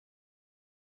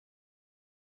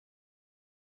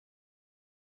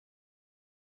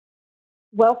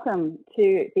Welcome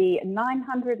to the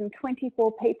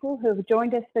 924 people who have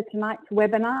joined us for tonight's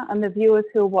webinar and the viewers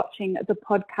who are watching the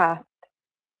podcast.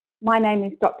 My name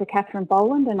is Dr. Catherine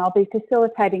Boland and I'll be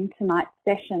facilitating tonight's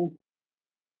session.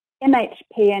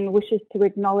 MHPN wishes to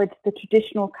acknowledge the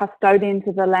traditional custodians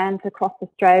of the lands across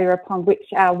Australia upon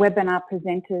which our webinar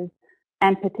presenters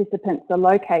and participants are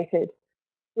located.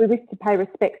 We wish to pay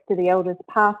respects to the elders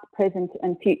past, present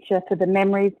and future for the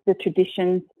memories, the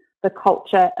traditions, the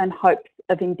culture and hopes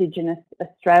of Indigenous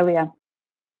Australia.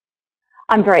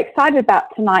 I'm very excited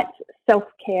about tonight's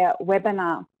self-care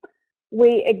webinar.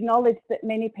 We acknowledge that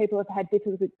many people have had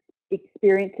difficult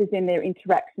experiences in their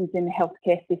interactions in the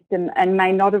healthcare system and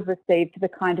may not have received the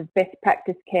kind of best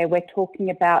practice care we're talking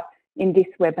about in this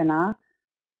webinar.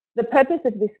 The purpose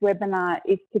of this webinar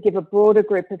is to give a broader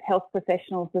group of health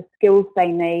professionals the skills they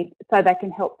need so they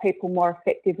can help people more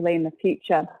effectively in the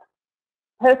future.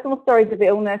 Personal stories of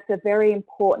illness are very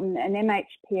important and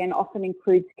MHPN often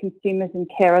includes consumers and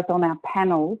carers on our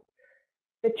panels.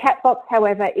 The chat box,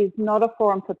 however, is not a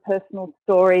forum for personal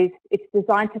stories. It's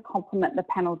designed to complement the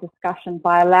panel discussion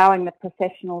by allowing the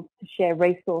professionals to share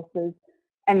resources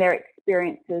and their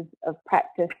experiences of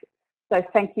practice. So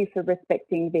thank you for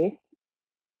respecting this.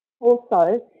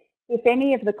 Also, if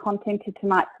any of the content of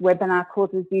tonight's webinar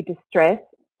causes you distress,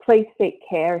 please seek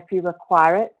care if you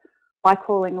require it by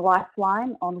calling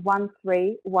Lifeline on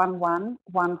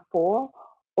 131114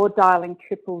 or dialing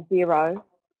 000,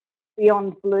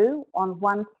 Beyond Blue on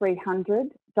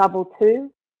 1300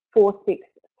 22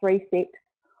 4636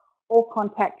 or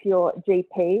contact your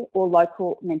GP or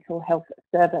local mental health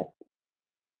service.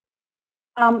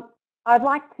 I'd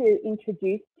like to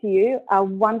introduce to you a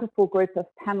wonderful group of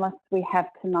panellists we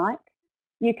have tonight.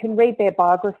 You can read their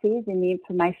biographies in the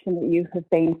information that you have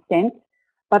been sent,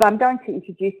 but I'm going to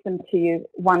introduce them to you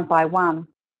one by one.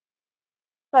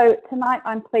 So tonight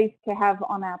I'm pleased to have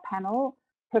on our panel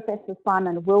Professor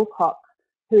Simon Wilcox,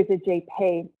 who is a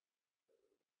GP.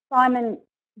 Simon,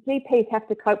 GPs have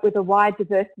to cope with a wide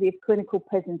diversity of clinical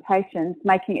presentations,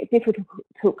 making it difficult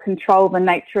to control the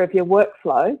nature of your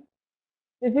workflow.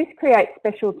 Does this create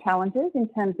special challenges in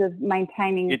terms of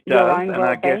maintaining your own well-being? And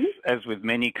I guess, as with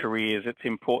many careers, it's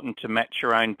important to match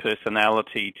your own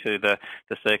personality to the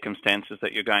circumstances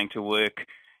that you're going to work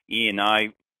in.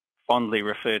 I fondly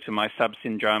refer to my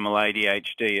subsyndromal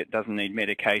ADHD. It doesn't need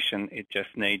medication, it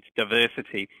just needs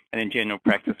diversity. And in general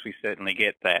practice, we certainly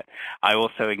get that. I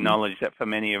also acknowledge that for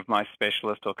many of my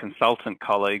specialist or consultant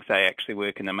colleagues, they actually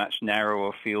work in a much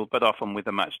narrower field, but often with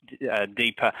a much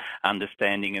deeper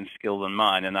understanding and skill than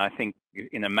mine. And I think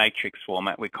in a matrix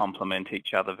format, we complement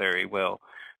each other very well.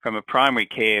 From a primary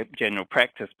care general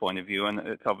practice point of view, and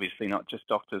it's obviously not just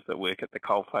doctors that work at the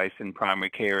coalface in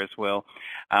primary care as well,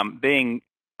 being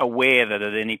aware that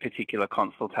at any particular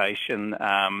consultation,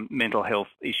 mental health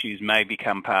issues may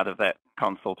become part of that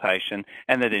consultation,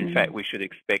 and that in fact we should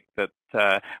expect that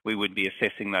we would be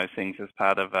assessing those things as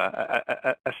part of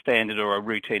a standard or a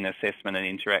routine assessment and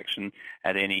interaction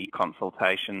at any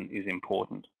consultation is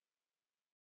important.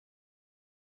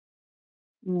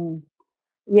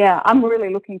 Yeah, I'm really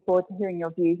looking forward to hearing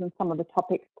your views on some of the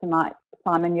topics tonight,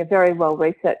 Simon. You're very well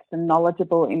researched and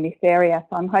knowledgeable in this area,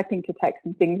 so I'm hoping to take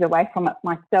some things away from it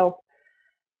myself.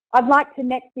 I'd like to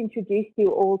next introduce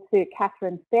you all to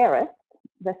Catherine Ferris,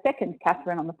 the second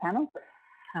Catherine on the panel.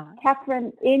 Hello.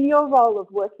 Catherine, in your role of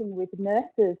working with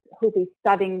nurses who'll be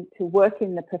studying to work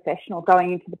in the profession or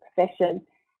going into the profession,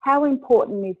 how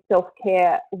important is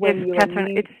self-care when you are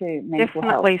new to mental health? It's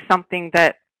definitely something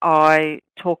that I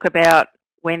talk about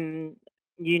when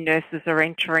new nurses are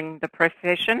entering the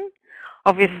profession.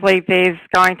 Obviously, there's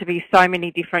going to be so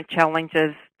many different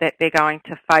challenges that they're going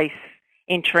to face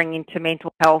entering into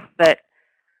mental health that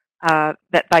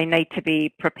that they need to be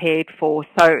prepared for.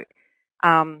 So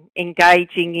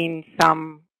engaging in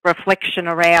some reflection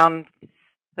around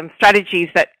some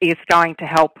strategies that is going to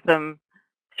help them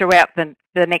throughout the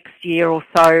next year or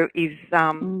so is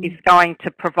going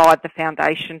to provide the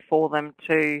foundation for them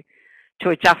to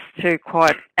adjust to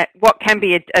quite what can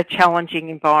be a challenging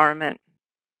environment.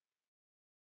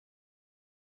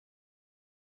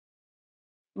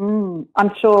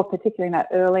 I'm sure, particularly in that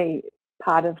early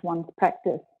part of one's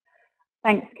practice.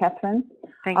 Thanks, Catherine.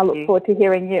 I look forward to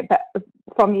hearing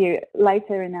from you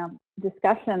later in our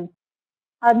discussion.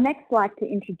 I'd next like to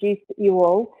introduce you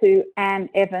all to Anne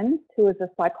Evans, who is a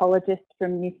psychologist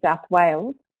from New South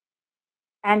Wales.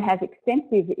 Anne has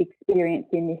extensive experience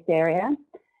in this area,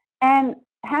 and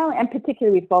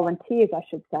particularly with volunteers, I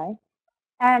should say.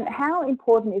 And how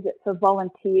important is it for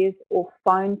volunteers or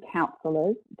phone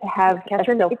counsellors to have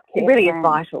Catherine, a self-care it really plan? is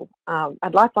vital.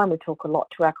 At Lifeline, we talk a lot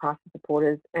to our crisis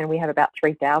supporters, and we have about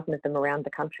 3,000 of them around the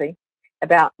country,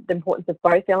 about the importance of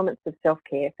both elements of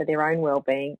self-care for their own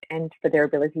well-being and for their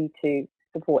ability to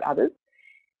support others.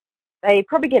 They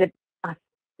probably get a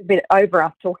bit over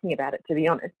us talking about it, to be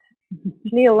honest.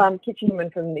 Neil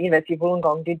Kitchenman from the University of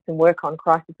Wollongong did some work on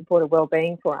crisis supporter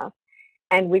well-being for us,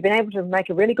 and we've been able to make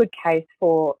a really good case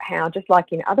for how, just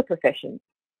like in other professions,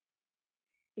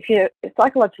 if you're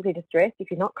psychologically distressed,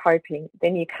 if you're not coping,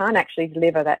 then you can't actually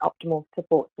deliver that optimal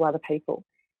support to other people.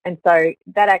 And so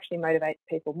that actually motivates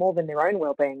people more than their own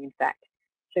well-being, in fact,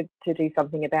 to do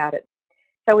something about it.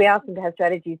 So we ask them to have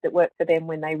strategies that work for them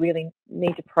when they really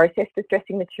need to process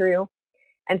distressing material.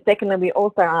 And secondly, we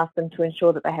also ask them to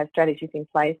ensure that they have strategies in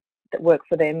place that work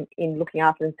for them in looking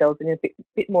after themselves in a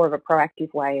bit more of a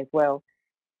proactive way as well.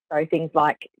 So things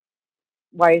like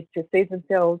ways to soothe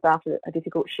themselves after a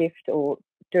difficult shift or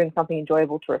doing something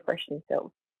enjoyable to refresh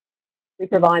themselves. We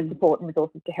provide support and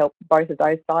resources to help both of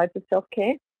those sides of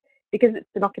self-care because it's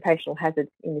an occupational hazard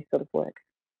in this sort of work.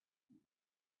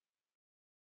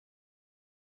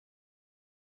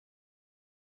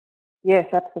 Yes,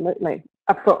 absolutely.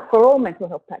 For all mental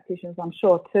health practitioners, I'm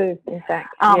sure too. In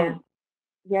fact,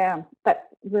 yeah, that's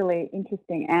really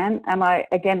interesting, Anne. And I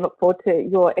again look forward to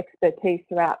your expertise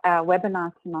throughout our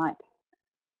webinar tonight.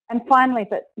 And finally,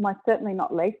 but most certainly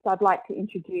not least, I'd like to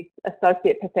introduce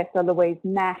Associate Professor Louise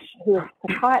Nash, who is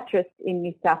a psychiatrist in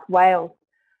New South Wales.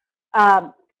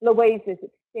 Louise has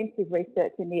extensive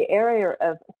research in the area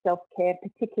of self-care,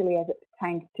 particularly as it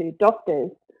pertains to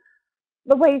doctors.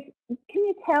 Louise, can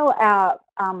you tell our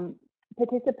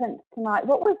participants tonight,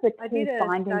 what was the key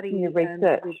findings in your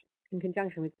research? In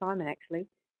conjunction with Simon, actually,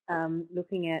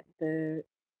 looking at the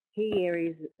key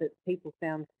areas that people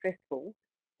found stressful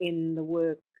in the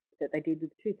work that they did with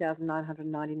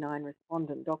 2,999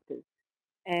 respondent doctors.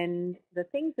 And the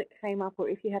things that came up were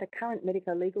if you had a current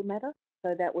medico-legal matter,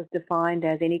 so that was defined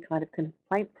as any kind of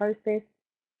complaint process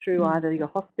through either your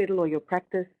hospital or your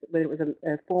practice, whether it was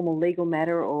a formal legal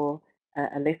matter or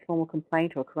a less formal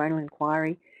complaint or coronial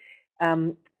inquiry.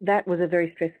 That was a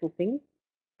very stressful thing.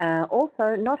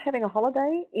 Also, not having a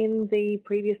holiday in the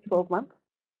previous 12 months,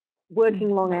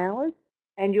 working long hours,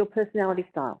 and your personality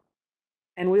style.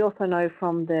 And we also know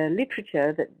from the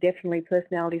literature that definitely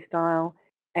personality style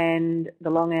and the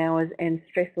long hours and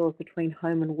stressors between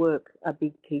home and work are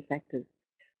big key factors.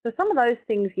 So some of those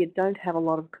things you don't have a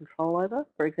lot of control over,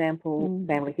 for example,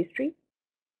 family history,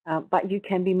 but you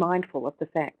can be mindful of the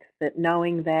fact that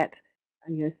knowing that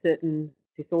certain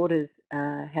disorders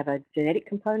have a genetic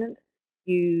component,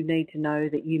 you need to know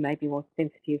that you may be more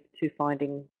sensitive to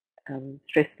finding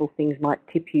stressful things might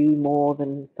tip you more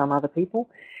than some other people.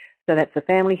 So that's the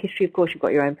family history. Of course, you've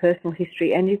got your own personal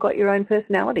history and you've got your own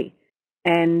personality.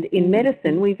 And in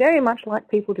medicine, we very much like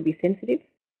people to be sensitive.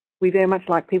 We very much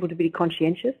like people to be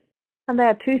conscientious. And they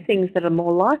are two things that are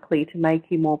more likely to make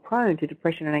you more prone to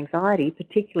depression and anxiety,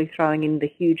 particularly throwing in the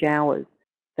huge hours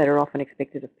that are often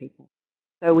expected of people.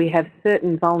 So we have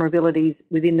certain vulnerabilities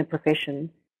within the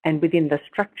profession and within the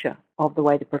structure of the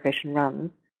way the profession runs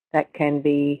that can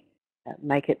be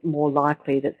make it more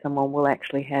likely that someone will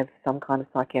actually have some kind of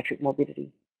psychiatric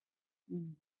morbidity.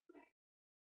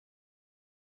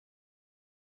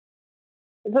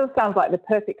 It sort of sounds like the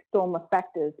perfect storm of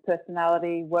factors: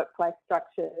 personality, workplace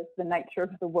structures, the nature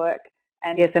of the work,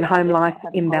 and yes, and home life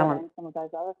imbalance. Some of those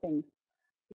other things.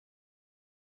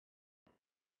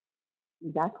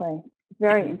 Exactly.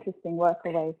 Very interesting work,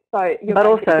 Louise. So you're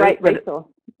a great resource.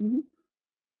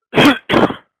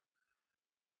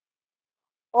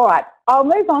 All right, I'll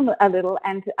move on a little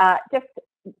and just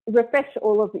refresh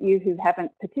all of you who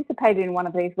haven't participated in one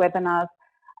of these webinars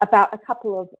about a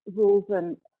couple of rules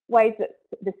and ways that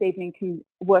this evening can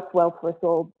work well for us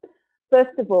all.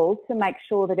 First of all, to make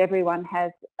sure that everyone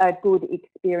has a good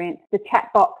experience, the chat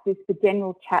box is for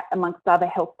general chat amongst other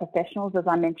health professionals, as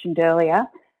I mentioned earlier.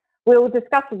 We'll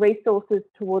discuss resources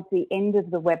towards the end of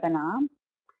the webinar.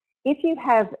 If you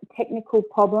have technical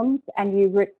problems and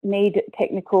you need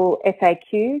technical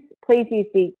FAQs, please use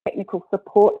the Technical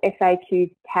Support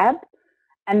FAQs tab,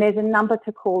 and there's a number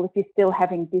to call if you're still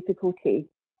having difficulty.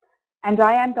 And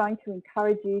I am going to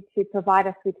encourage you to provide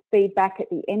us with feedback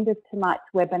at the end of tonight's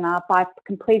webinar by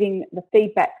completing the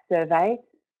feedback survey,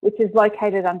 which is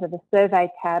located under the Survey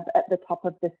tab at the top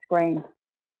of the screen.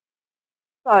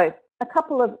 So, a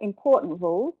couple of important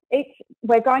rules.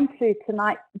 We're going to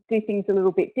tonight do things a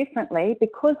little bit differently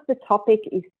because the topic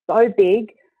is so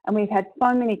big and we've had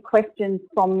so many questions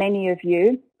from many of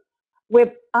you.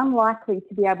 We're unlikely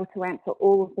to be able to answer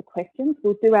all of the questions.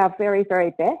 We'll do our very,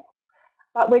 very best,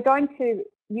 but we're going to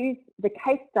use the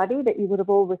case study that you would have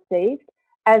all received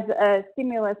as a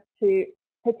stimulus to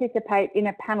participate in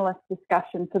a panelist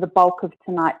discussion for the bulk of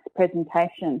tonight's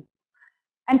presentation.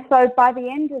 And so by the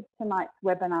end of tonight's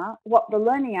webinar, what the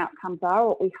learning outcomes are,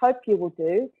 what we hope you will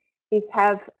do, is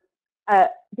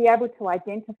be able to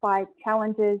identify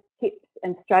challenges, tips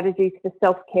and strategies for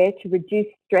self-care to reduce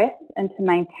stress and to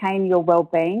maintain your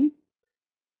well-being,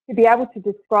 to be able to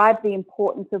describe the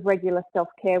importance of regular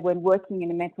self-care when working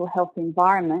in a mental health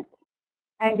environment,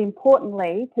 and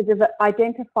importantly, to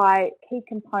identify key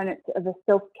components of a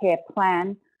self-care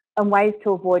plan and ways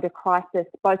to avoid a crisis,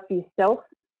 both for yourself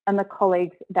and the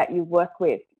colleagues that you work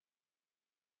with.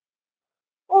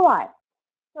 All right,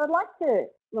 so I'd like to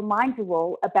remind you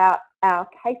all about our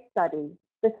case study,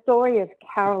 the story of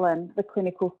Carolyn, the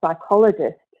clinical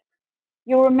psychologist.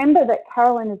 You'll remember that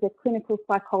Carolyn is a clinical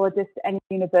psychologist and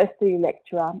university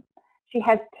lecturer. She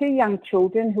has 2 young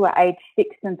children who are aged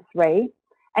 6 and 3,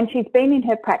 and she's been in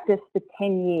her practice for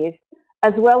 10 years,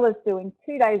 as well as doing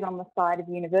 2 days on the side of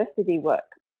university work.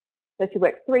 So she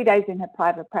works 3 days in her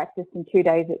private practice and 2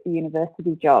 days at the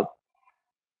university job.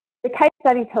 The case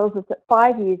study tells us that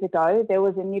 5 years ago, there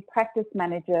was a new practice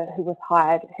manager who was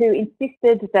hired who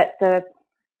insisted that the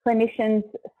clinicians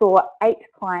saw 8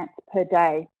 clients per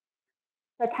day.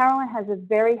 So Carolyn has a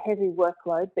very heavy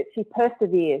workload, but she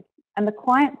perseveres, and the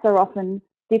clients are often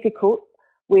difficult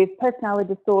with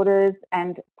personality disorders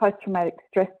and post-traumatic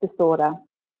stress disorder.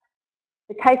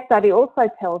 The case study also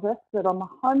tells us that on the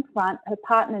home front, her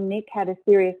partner Nick had a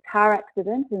serious car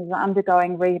accident and is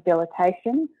undergoing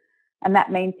rehabilitation, and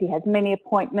that means he has many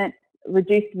appointments,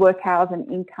 reduced work hours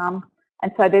and income,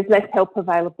 and so there's less help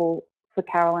available for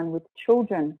Carolyn with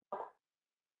children.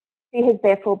 She has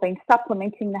therefore been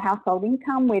supplementing the household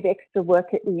income with extra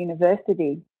work at the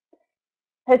university.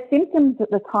 Her symptoms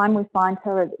at the time we find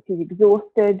her are that she's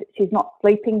exhausted, she's not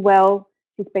sleeping well,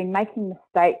 she's been making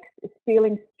mistakes, is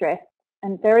feeling stressed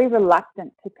and very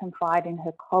reluctant to confide in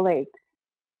her colleagues.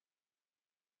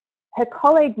 Her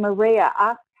colleague Maria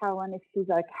asked Carolyn if she's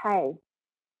okay,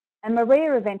 and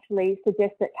Maria eventually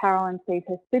suggests that Carolyn sees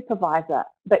her supervisor,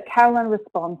 but Carolyn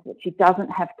responds that she doesn't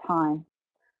have time.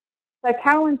 So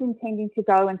Carolyn's intending to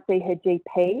go and see her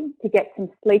GP to get some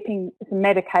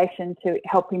medication to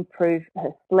help improve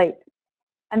her sleep.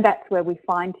 And that's where we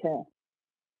find her.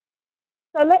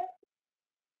 So let's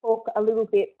talk a little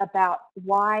bit about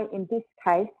why, in this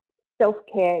case,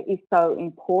 self-care is so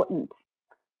important.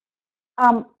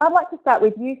 I'd like to start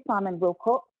with you, Simon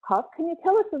Wilcox. Can you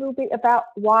tell us a little bit about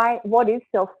what is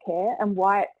self-care and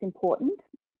why it's important?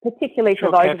 Particularly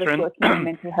for those of us working in the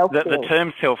mental health field. The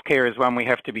term self-care is one we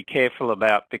have to be careful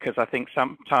about, because I think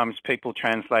sometimes people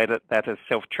translate that as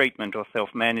self-treatment or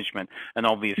self-management, and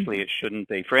obviously it shouldn't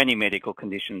be for any medical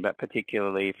condition, but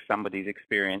particularly if somebody's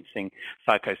experiencing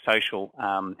psychosocial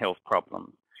health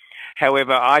problems.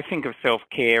 However, I think of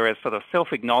self-care as sort of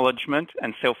self-acknowledgement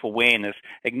and self-awareness.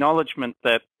 Acknowledgement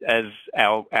that as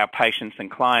our patients and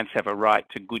clients have a right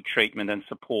to good treatment and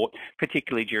support,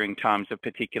 particularly during times of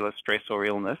particular stress or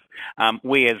illness,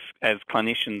 we as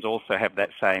clinicians also have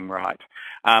that same right.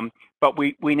 But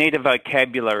we need a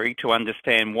vocabulary to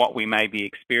understand what we may be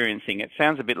experiencing. It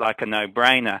sounds a bit like a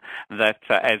no-brainer that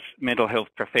as mental health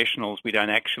professionals, we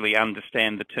don't actually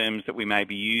understand the terms that we may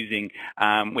be using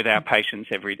with our patients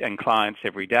and clients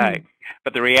every day.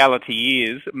 But the reality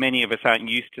is many of us aren't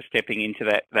used to stepping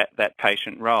into that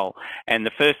patient role. And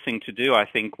the first thing to do, I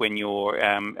think, when you're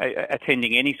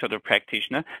attending any sort of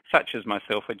practitioner, such as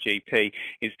myself, a GP,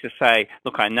 is to say,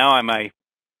 look, I know I'm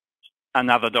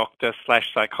another doctor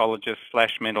 / psychologist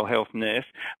 / mental health nurse,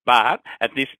 but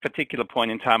at this particular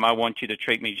point in time, I want you to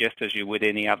treat me just as you would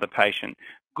any other patient.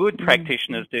 Good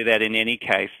practitioners do that in any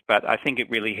case, but I think it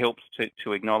really helps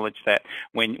to acknowledge that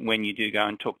when you do go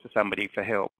and talk to somebody for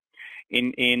help.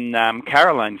 In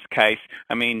Caroline's case,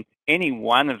 I mean, any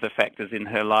one of the factors in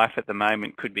her life at the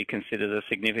moment could be considered a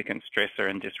significant stressor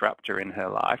and disruptor in her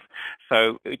life.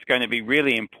 So it's going to be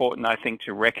really important, I think,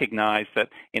 to recognise that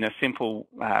in a simple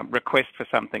request for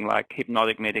something like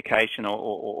hypnotic medication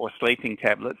or sleeping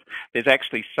tablets, there's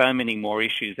actually so many more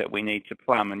issues that we need to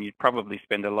plumb, and you'd probably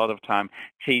spend a lot of time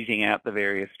teasing out the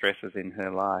various stressors in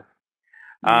her life.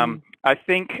 I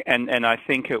think, and I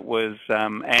think it was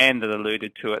Anne that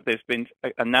alluded to it, there's been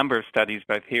a number of studies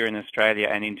both here in Australia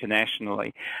and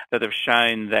internationally that have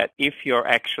shown that if you're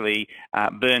actually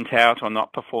burnt out or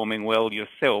not performing well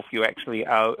yourself, you actually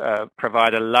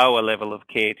provide a lower level of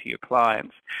care to your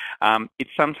clients.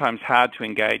 It's sometimes hard to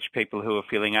engage people who are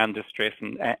feeling under stress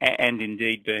and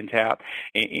indeed burnt out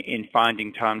in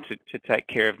finding time to take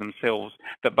care of themselves,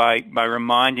 but by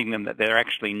reminding them that they're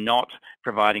actually not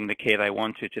providing the care they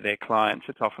want to their clients,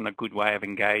 it's often a good way of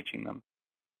engaging them.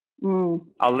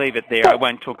 I'll leave it there. I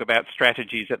won't talk about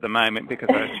strategies at the moment because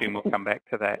I assume we'll come back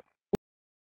to that.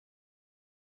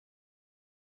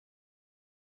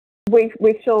 We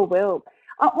sure will.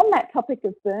 On that topic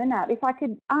of burnout, if I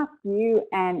could ask you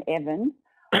and Evan,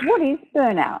 what is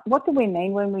burnout? What do we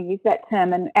mean when we use that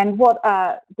term, and what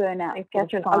are burnout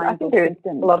signs? I think there is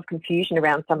a lot of confusion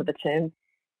around some of the terms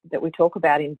that we talk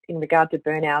about in regard to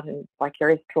burnout and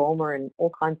vicarious trauma and all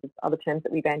kinds of other terms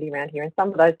that we bandy around here. And some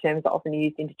of those terms are often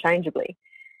used interchangeably.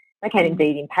 They can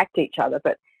indeed impact each other,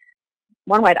 but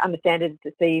one way to understand it is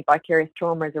to see vicarious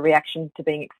trauma as a reaction to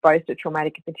being exposed to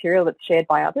traumatic material that's shared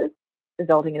by others,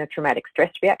 resulting in a traumatic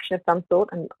stress reaction of some sort.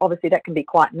 And obviously that can be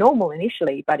quite normal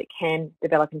initially, but it can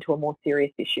develop into a more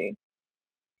serious issue.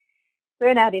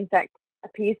 Burnout, in fact,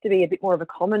 appears to be a bit more of a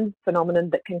common phenomenon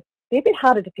that can be a bit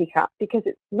harder to pick up because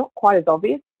it's not quite as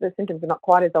obvious. The symptoms are not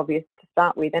quite as obvious to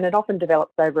start with, and it often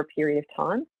develops over a period of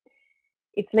time.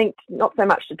 It's linked not so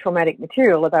much to traumatic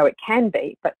material, although it can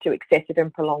be, but to excessive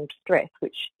and prolonged stress,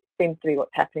 which seems to be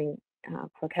what's happening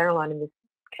for Caroline in this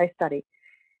case study.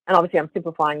 And obviously I'm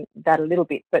simplifying that a little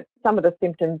bit, but some of the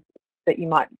symptoms that you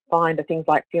might find are things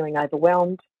like feeling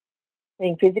overwhelmed,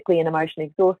 being physically and emotionally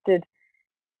exhausted,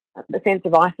 the sense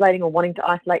of isolating or wanting to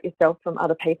isolate yourself from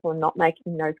other people and not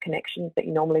making those connections that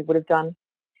you normally would have done,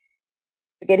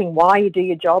 forgetting why you do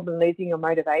your job and losing your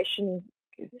motivation,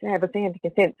 have a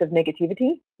sense of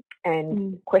negativity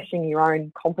and questioning your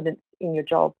own competence in your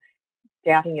job,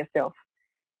 doubting yourself.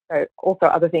 So also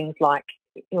other things like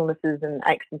illnesses and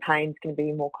aches and pains can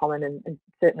be more common, and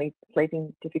certainly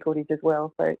sleeping difficulties as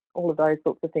well. So all of those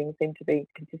sorts of things seem to be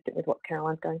consistent with what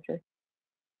Caroline's going through.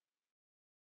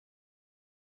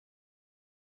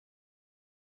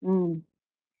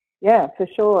 Yeah, for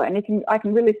sure. And I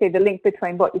can really see the link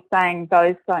between what you're saying,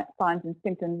 those signs and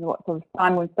symptoms, and what sort of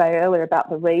Simon would say earlier about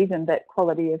the reason that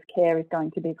quality of care is going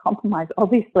to be compromised,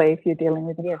 obviously, if you're dealing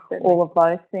with all of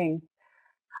those things.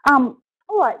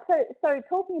 All right, so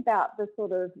talking about the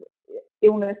sort of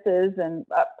illnesses and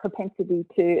propensity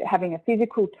to having a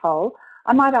physical toll,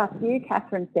 I might ask you,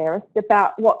 Catherine Sarah,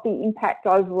 about what the impact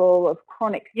overall of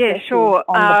chronic stress is on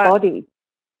the body.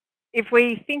 If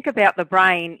we think about the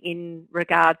brain in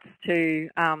regards to,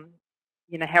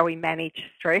 how we manage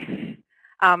stress,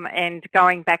 and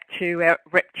going back to our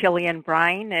reptilian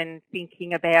brain and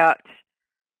thinking about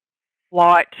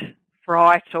flight,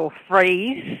 fright, or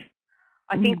freeze,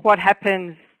 I think what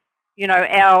happens,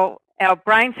 our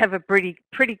brains have a pretty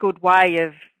good way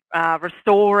of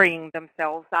restoring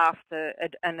themselves after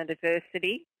an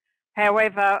adversity.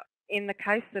 However, in the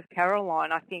case of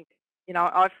Caroline, I think,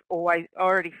 I've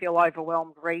already feel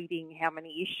overwhelmed reading how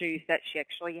many issues that she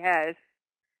actually has,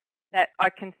 that I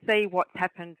can see what's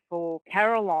happened for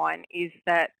Caroline is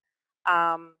that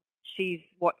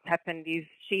what's happened is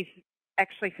she's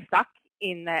actually stuck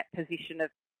in that position of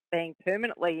being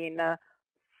permanently in a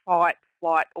fight,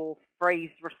 flight or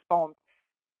freeze response.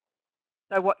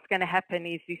 So what's going to happen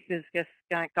is this is just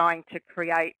going to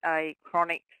create a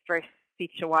chronic stress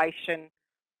situation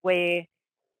where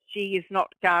she is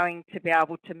not going to be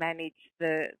able to manage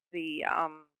the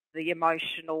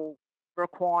emotional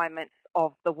requirements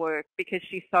of the work because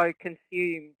she's so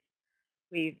consumed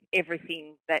with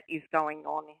everything that is going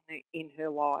on in her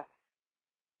life.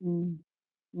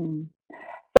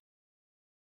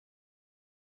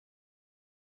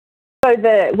 So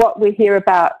what we hear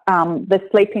about the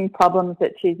sleeping problems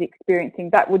that she's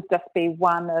experiencing, that would just be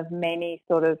one of many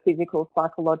sort of physical,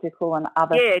 psychological and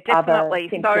other definitely. Other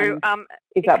symptoms. So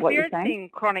is that what you're saying? Experiencing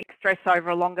chronic stress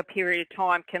over a longer period of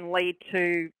time can lead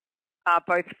to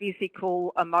both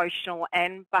physical, emotional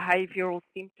and behavioural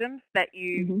symptoms that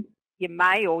you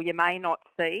may or you may not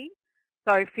see.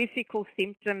 So physical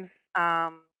symptoms,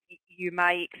 you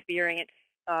may experience,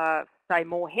 say,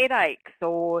 more headaches,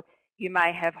 or you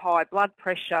may have high blood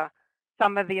pressure.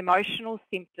 Some of the emotional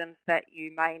symptoms that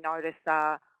you may notice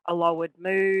are a lowered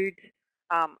mood,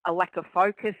 a lack of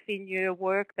focus in your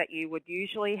work that you would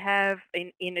usually have,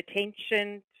 in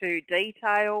attention to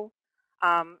detail,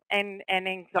 and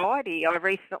anxiety. I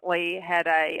recently had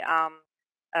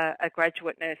a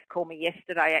graduate nurse call me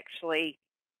yesterday, actually,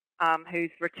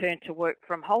 who's returned to work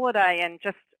from holiday, and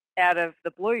just out of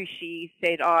the blue, she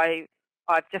said, I've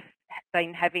just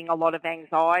been having a lot of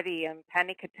anxiety and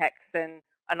panic attacks, and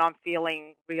I'm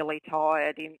feeling really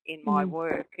tired in my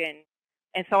work.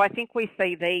 And so I think we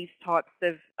see these types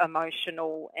of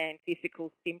emotional and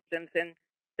physical symptoms, and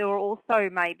there are also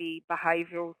maybe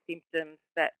behavioural symptoms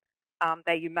that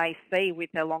you may see with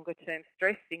a longer-term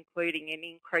stress, including an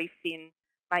increase in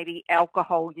maybe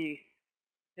alcohol use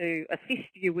to assist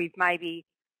you with maybe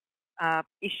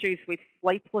issues with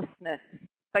sleeplessness.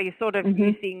 So you're sort of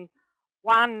using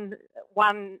one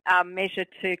measure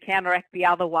to counteract the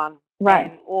other one,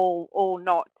 right? And all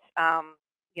not,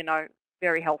 you know,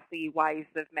 very healthy ways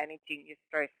of managing your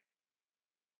stress.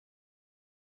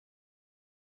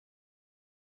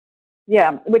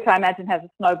 Yeah, which I imagine has a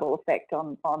snowball effect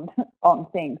on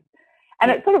things.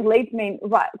 And it sort of leads me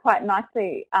quite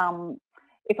nicely,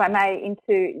 if I may,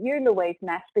 into you, Louise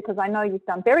Nash, because I know you've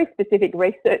done very specific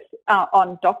research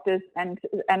on doctors and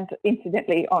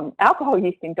incidentally on alcohol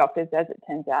use in doctors, as it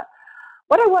turns out.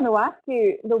 What I want to ask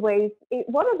you, Louise,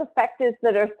 what are the factors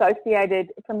that are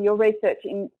associated from your research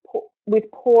with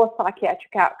poor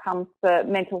psychiatric outcomes for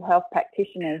mental health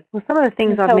practitioners? Well, some of the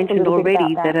things I've mentioned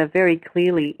already that are very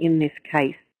clearly in this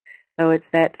case. So it's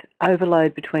that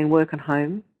overload between work and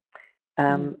home.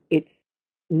 It's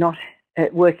not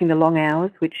working the long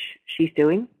hours, which she's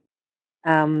doing.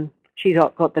 She's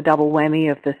got the double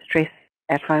whammy of the stress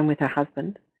at home with her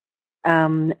husband.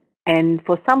 And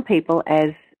for some people,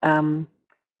 as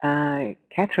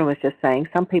Catherine was just saying,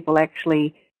 some people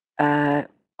actually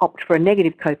opt for a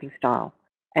negative coping style,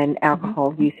 and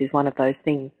alcohol use is one of those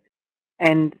things.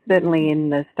 And certainly in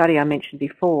the study I mentioned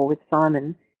before with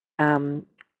Simon,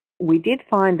 we did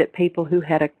find that people who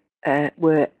had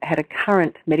a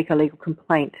current medical legal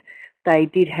complaint, they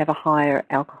did have a higher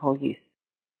alcohol use.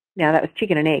 Now, that was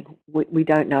chicken and egg. We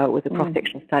don't know. It was a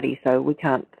cross-sectional study, so we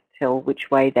can't tell which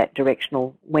way that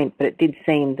directional went, but it did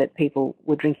seem that people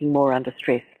were drinking more under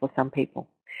stress for some people.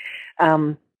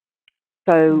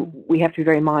 So we have to be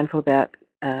very mindful about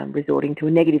resorting to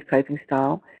a negative coping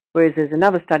style, whereas there's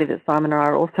another study that Simon and I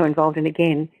are also involved in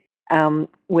again,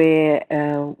 where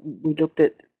we looked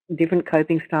at different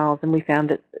coping styles, and we found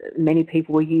that many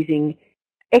people were using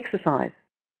exercise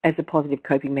as a positive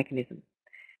coping mechanism.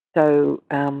 So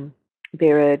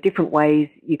there are different ways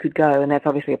you could go, and that's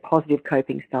obviously a positive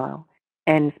coping style,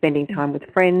 and spending time with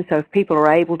friends. So if people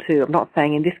are able to, I'm not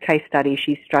saying in this case study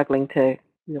she's struggling to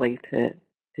really to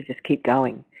just keep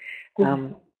going.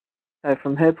 So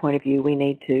from her point of view, we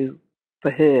need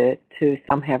for her to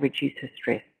somehow reduce her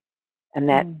stress. And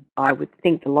that, I would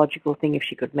think the logical thing, if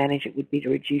she could manage it, would be to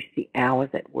reduce the hours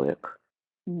at work.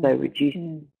 So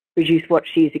reduce what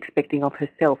she is expecting of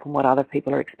herself and what other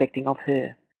people are expecting of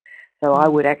her. So I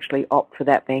would actually opt for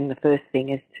that being the first thing,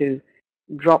 is to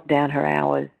drop down her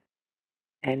hours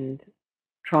and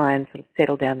try and sort of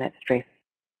settle down that stress.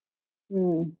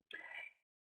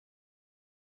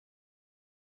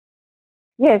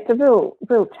 Yeah, it's a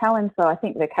real challenge, though. I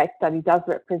think the case study does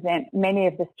represent many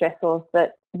of the stressors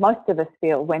that most of us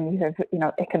feel when you have,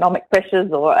 economic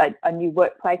pressures or a new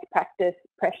workplace practice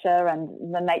pressure, and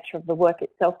the nature of the work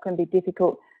itself can be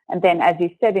difficult. And then, as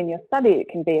you said in your study, it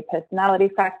can be a personality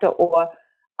factor or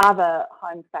other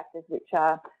home factors which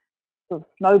are sort of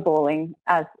snowballing,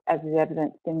 as is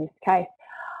evidenced in this case.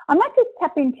 I might just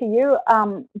tap into you,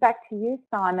 back to you,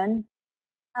 Simon,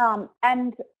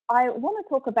 and I want to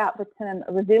talk about the term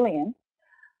resilience.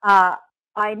 I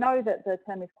know that the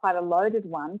term is quite a loaded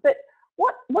one, but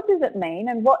what does it mean,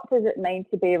 and what does it mean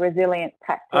to be a resilient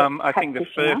practitioner? I think the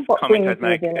first comment I'd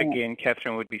make, again,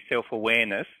 Catherine, would be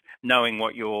self-awareness, knowing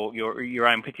what your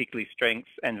own particular strengths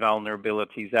and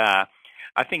vulnerabilities are.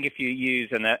 I think if you use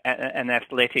an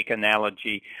athletic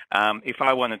analogy, if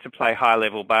I wanted to play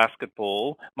high-level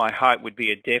basketball, my height would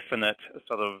be a definite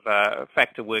sort of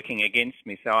factor working against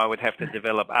me, so I would have to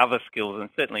develop other skills, and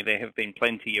certainly there have been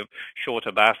plenty of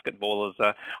shorter basketballers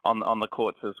on the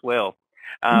courts as well.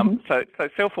 So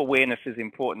self-awareness is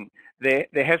important. There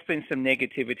has been some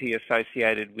negativity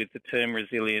associated with the term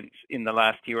resilience in the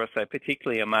last year or so,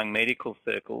 particularly among medical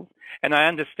circles, and I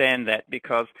understand that,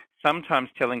 because sometimes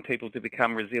telling people to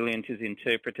become resilient is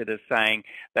interpreted as saying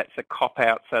that's a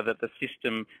cop-out, so that the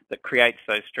system that creates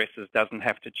those stresses doesn't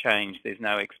have to change. There's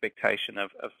no expectation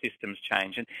of systems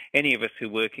change. And any of us who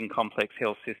work in complex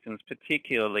health systems,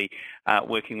 particularly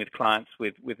working with clients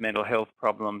with mental health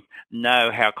problems,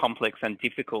 know how complex and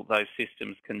difficult those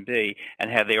systems can be, and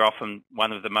how they're often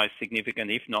one of the most significant,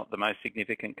 if not the most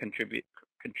significant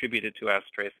contributed to our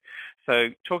stress. So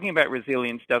talking about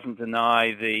resilience doesn't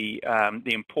deny the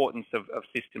importance of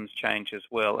systems change as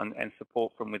well, and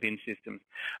support from within systems.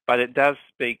 But it does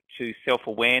speak to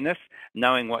self-awareness,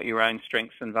 knowing what your own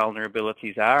strengths and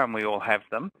vulnerabilities are, and we all have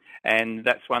them. And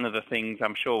that's one of the things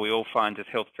I'm sure we all find as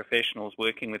health professionals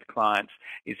working with clients,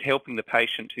 is helping the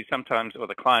patient who sometimes, or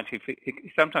the client who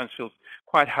sometimes feels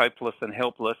quite hopeless and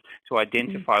helpless, to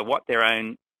identify what their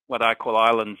own, what I call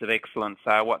islands of excellence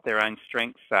are, what their own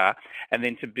strengths are, and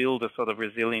then to build a sort of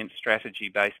resilience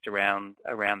strategy based around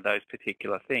those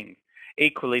particular things.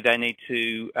 Equally, they need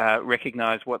to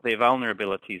recognise what their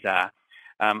vulnerabilities are.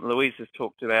 Louise has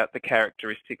talked about the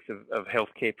characteristics of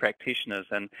healthcare practitioners,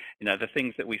 and the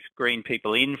things that we screen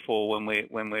people in for when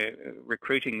we're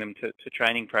recruiting them to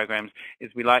training programs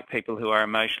is we like people who are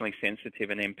emotionally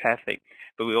sensitive and empathic,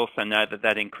 but we also know that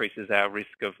that increases our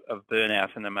risk of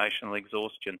burnout and emotional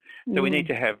exhaustion. So we need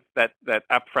to have that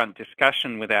upfront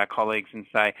discussion with our colleagues and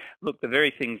say, look, the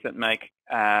very things that make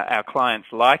our clients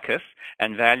like us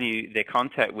and value their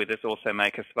contact with us also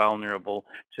make us vulnerable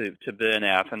to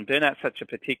burnout. And burnout's such a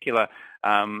particularly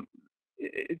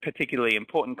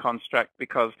important construct,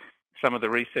 because some of the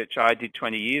research I did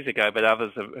 20 years ago, but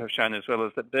others have shown as well,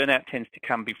 is that burnout tends to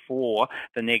come before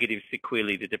the negative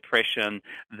sequelae, the depression,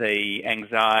 the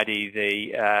anxiety,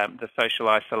 the social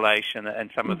isolation,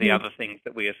 and some of the other things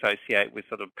that we associate with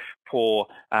sort of poor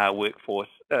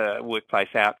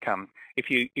workplace outcomes. If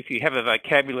you have a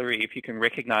vocabulary, if you can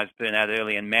recognise burnout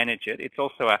early and manage it, it's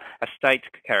also a state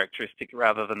characteristic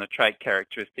rather than a trait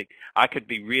characteristic. I could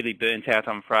be really burnt out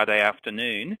on Friday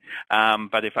afternoon,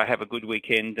 but if I have a good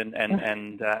weekend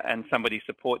and somebody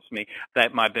supports me,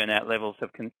 that my burnout levels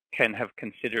can have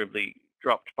considerably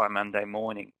dropped by Monday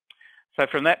morning. So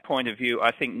from that point of view,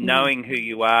 I think knowing who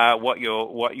you are, what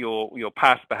your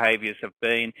past behaviours have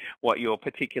been, what your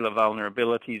particular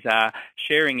vulnerabilities are,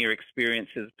 sharing your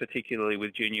experiences, particularly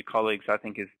with junior colleagues, I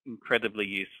think is incredibly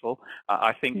useful.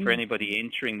 I think for anybody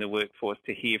entering the workforce,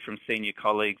 to hear from senior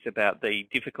colleagues about the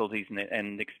difficulties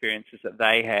and experiences that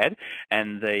they had,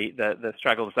 and the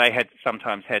struggles they had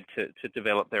sometimes had to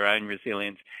develop their own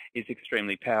resilience, is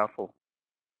extremely powerful.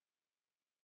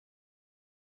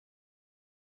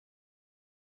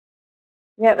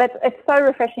 Yeah, it's so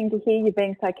refreshing to hear you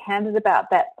being so candid about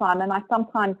that, Simon. I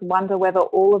sometimes wonder whether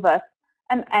all of us,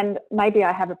 and maybe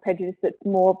I have a prejudice that's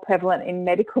more prevalent in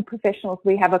medical professionals,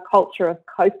 we have a culture of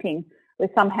coping. We're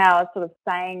somehow sort of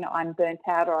saying I'm burnt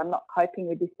out or I'm not coping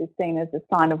with this is seen as a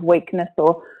sign of weakness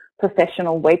or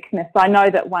professional weakness. I know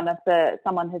that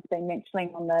someone has been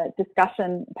mentioning on the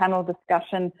panel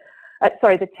discussion,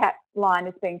 the chat line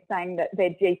has been saying that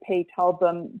their GP told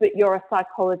them that you're a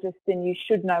psychologist and you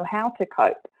should know how to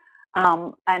cope.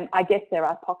 And I guess there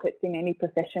are pockets in any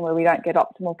profession where we don't get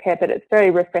optimal care, but it's very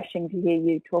refreshing to hear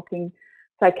you talking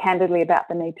so candidly about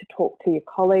the need to talk to your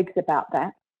colleagues about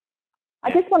that.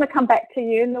 I just want to come back to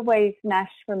you, Louise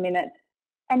Nash, for a minute,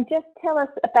 and just tell us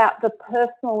about the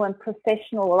personal and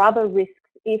professional or other risks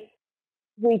if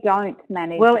we don't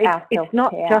manage our self-care. Well, it's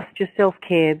not just your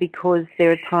self-care, because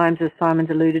there are times, as Simon's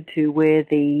alluded to, where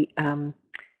the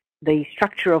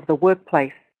structure of the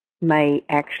workplace may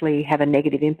actually have a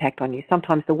negative impact on you.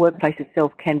 Sometimes the workplace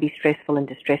itself can be stressful and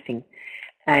distressing,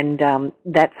 and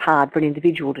that's hard for an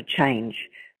individual to change.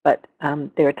 But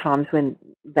there are times when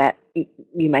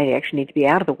you may actually need to be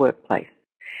out of the workplace.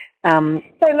 So,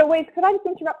 Louise, could I just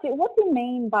interrupt you? What do you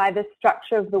mean by the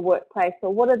structure of the workplace,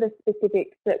 or what are the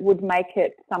specifics that would make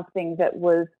it something that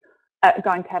was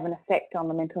going to have an effect on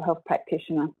the mental health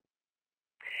practitioner?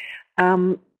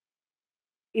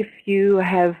 If you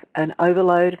have an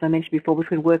overload, as I mentioned before,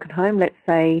 between work and home, let's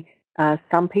say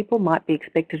some people might be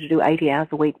expected to do 80 hours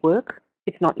a week work.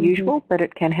 It's not usual, but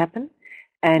it can happen.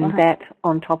 And that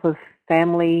on top of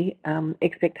family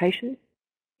expectations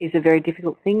is a very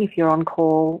difficult thing if you're on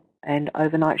call and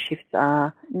overnight shifts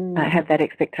have that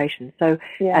expectation. So,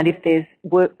 and if there's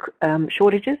work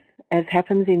shortages, as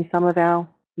happens in some of our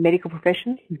medical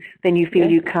professions, then you feel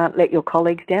you can't let your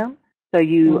colleagues down. So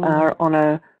you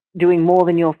are doing more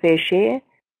than your fair share.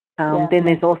 Then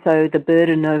there's also the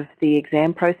burden of the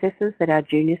exam processes that our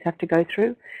juniors have to go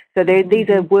through. So these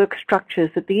are work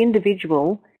structures that the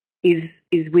individual is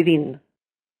within.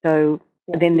 So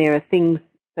then there are things.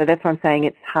 So that's why I'm saying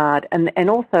it's hard. And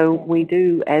also we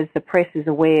do, as the press is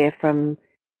aware from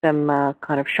some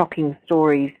kind of shocking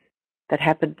stories that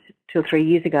happened 2 or 3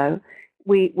 years ago,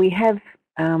 we have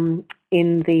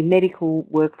in the medical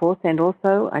workforce, and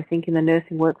also I think in the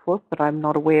nursing workforce, but I'm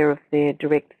not aware of their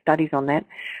direct studies on that,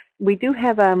 we do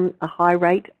have a high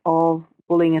rate of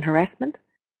bullying and harassment.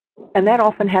 And that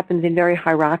often happens in very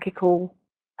hierarchical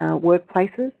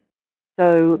workplaces.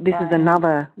 So this is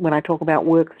another, when I talk about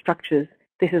work structures,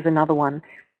 this is another one.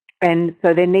 And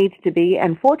so there needs to be,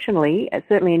 and fortunately,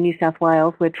 certainly in New South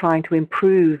Wales, we're trying to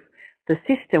improve the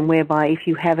system whereby if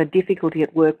you have a difficulty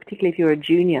at work, particularly if you're a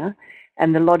junior,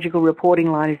 and the logical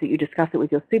reporting line is that you discuss it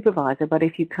with your supervisor, but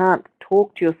if you can't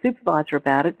talk to your supervisor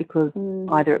about it because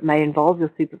either it may involve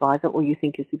your supervisor or you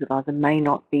think your supervisor may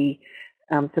not be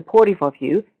supportive of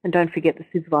you, and don't forget the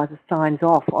supervisor signs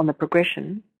off on the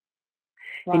progression.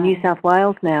 In New South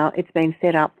Wales now, it's been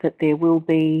set up that there will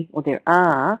be, or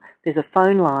there's a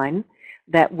phone line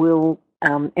that will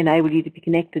enable you to be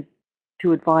connected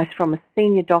to advice from a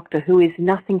senior doctor who is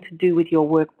nothing to do with your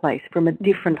workplace, from a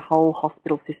different whole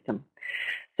hospital system.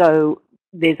 So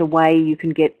there's a way you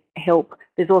can get help.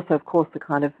 There's also, of course, the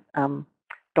kind of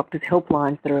doctors'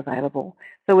 helplines that are available.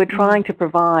 So we're trying to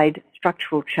provide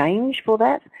structural change for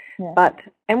that.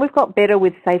 And we've got better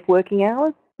with safe working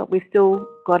hours, but we've still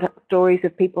got stories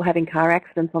of people having car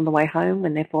accidents on the way home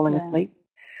when they're falling asleep.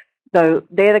 So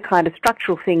they're the kind of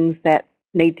structural things that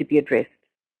need to be addressed.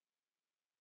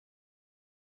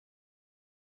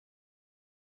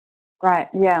 Right,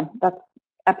 yeah, that's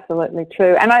absolutely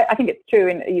true. And I think it's true,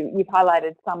 and you've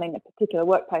highlighted some in a particular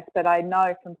workplace, but I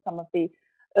know from some of the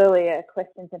earlier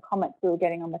questions and comments we were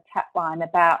getting on the chat line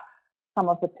about some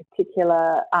of the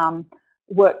particular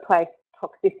workplace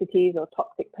toxicities or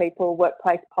toxic people,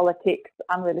 workplace politics,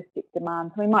 unrealistic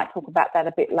demands. We might talk about that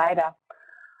a bit later.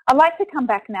 I'd like to come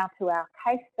back now to our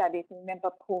case studies.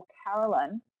 Remember poor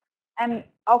Carolyn. And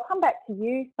I'll come back to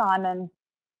you, Simon,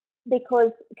 because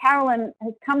Carolyn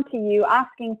has come to you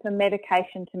asking for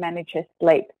medication to manage her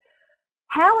sleep.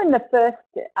 How in the first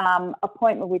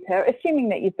appointment with her, assuming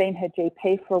that you've been her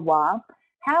GP for a while,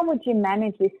 how would you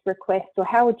manage this request, or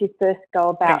how would you first go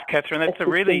about? Thanks, Catherine. That's a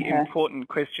really important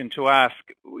question to ask.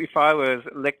 If I was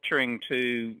lecturing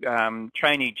to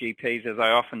trainee GPs, as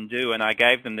I often do, and I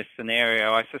gave them this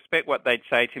scenario, I suspect what they'd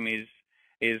say to me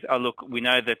is, oh, look, we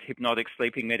know that hypnotic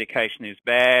sleeping medication is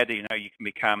bad, you know, you can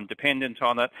become dependent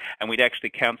on it, and we'd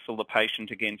actually counsel the patient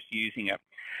against using it.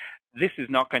 This is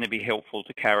not going to be helpful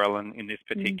to Carolyn in this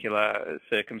particular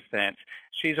circumstance.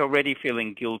 She's already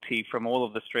feeling guilty from all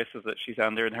of the stresses that she's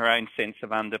under and her own sense of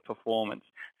underperformance.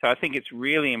 So I think it's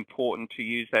really important to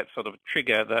use that sort of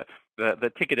trigger,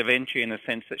 the ticket of entry, in the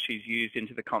sense that she's used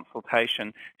into the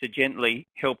consultation, to gently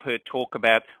help her talk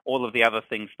about all of the other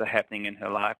things that are happening in her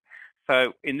life.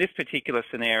 So in this particular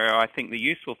scenario, I think the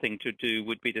useful thing to do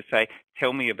would be to say,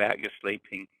 tell me about your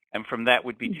sleeping. And from that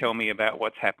would be, tell me about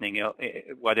what's happening,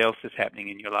 what else is happening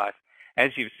in your life.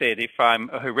 As you've said, if I'm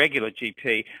her regular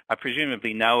GP, I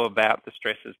presumably know about the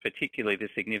stresses, particularly the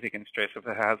significant stress of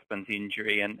her husband's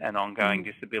injury and ongoing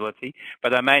disability,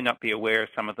 but I may not be aware of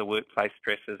some of the workplace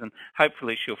stresses, and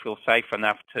hopefully she'll feel safe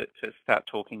enough to start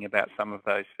talking about some of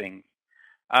those things.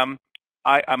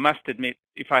 I must admit,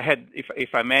 if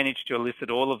I managed to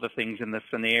elicit all of the things in the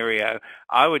scenario,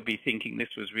 I would be thinking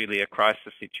this was really a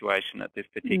crisis situation at this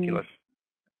particular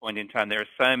point in time. There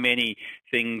are so many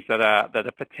things that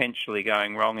are potentially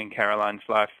going wrong in Caroline's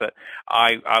life that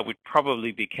I would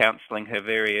probably be counselling her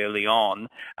very early on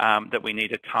that we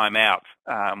need a time out.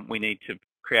 We need to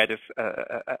create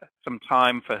some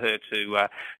time for her to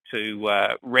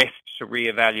rest, to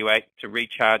reevaluate, to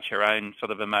recharge her own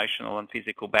sort of emotional and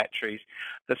physical batteries.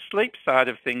 The sleep side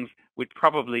of things would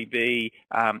probably be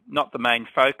not the main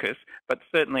focus, but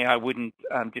certainly I wouldn't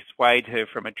dissuade her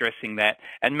from addressing that,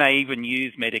 and may even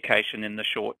use medication in the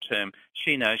short term.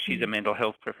 She knows she's a mental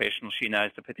health professional. She knows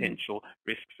the potential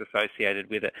risks associated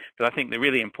with it. But I think the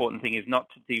really important thing is not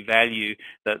to devalue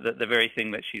the very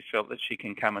thing that she's felt that she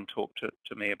can come and talk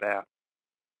to me about.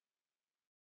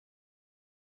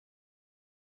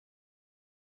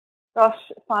 Gosh,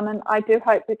 Simon, I do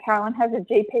hope that Carolyn has a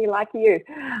GP like you,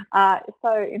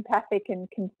 so empathic and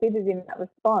considered in that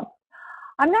response.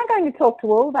 I'm now going to talk to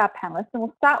all of our panellists, and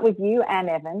we'll start with you, Anne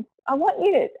Evans. I want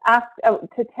you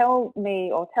to tell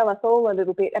me, or tell us all, a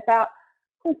little bit about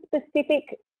some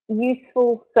specific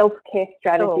useful self-care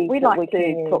strategies. We'd like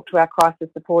to talk to our crisis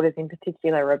supporters in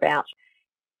particular about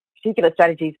particular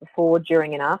strategies before,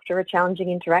 during and after a challenging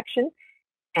interaction.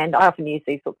 And I often use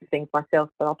these sorts of things myself,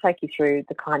 but I'll take you through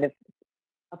the kind of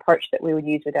approach that we would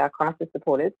use with our crisis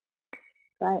supporters.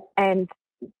 Right. And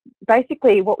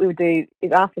basically what we would do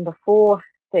is ask them before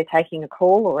they're taking a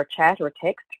call or a chat or a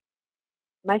text,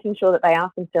 making sure that they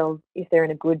ask themselves if they're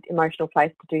in a good emotional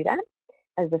place to do that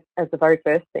as the very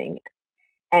first thing,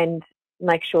 and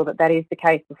make sure that that is the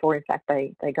case before, in fact,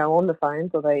 they go on the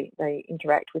phones or they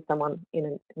interact with someone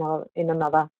in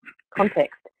another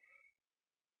context.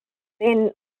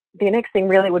 Then the next thing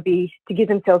really would be to give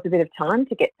themselves a bit of time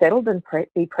to get settled and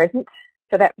be present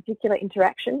for that particular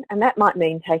interaction, and that might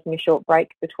mean taking a short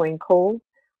break between calls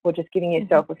or just giving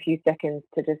yourself a few seconds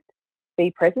to just be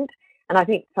present. And I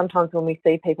think sometimes when we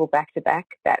see people back to back,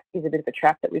 that is a bit of a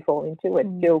trap that we fall into.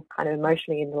 We're still kind of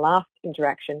emotionally in the last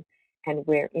interaction and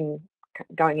we're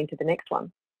going into the next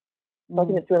one. So I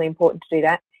think it's really important to do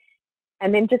that.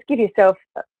 And then just give yourself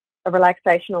a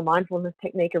relaxation or mindfulness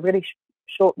technique, a really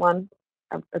short one,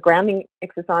 a grounding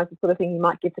exercise, the sort of thing you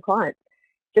might give to clients,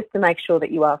 just to make sure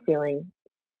that you are feeling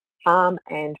calm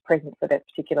and present for that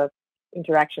particular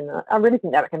interaction. I really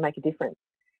think that can make a difference.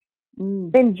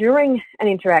 Then during an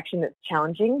interaction that's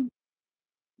challenging,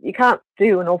 you can't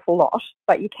do an awful lot,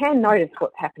 but you can notice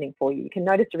what's happening for you. You can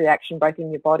notice the reaction both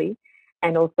in your body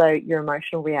and also your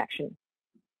emotional reaction.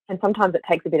 And sometimes it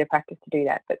takes a bit of practice to do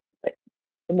that, but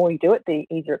the more you do it, the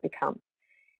easier it becomes.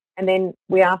 And then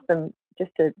we ask them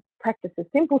just to practice a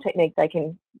simple technique they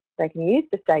can use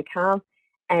to stay calm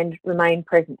and remain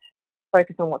present.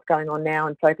 Focus on what's going on now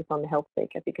and focus on the health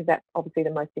seeker, because that's obviously the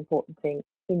most important thing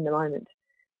in the moment.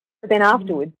 But then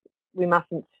afterwards, we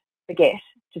mustn't forget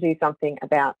to do something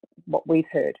about what we've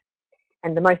heard.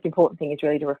 And the most important thing is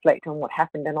really to reflect on what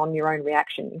happened and on your own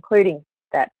reaction, including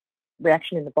that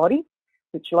reaction in the body,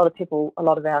 which a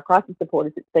lot of our crisis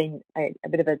supporters, it's been a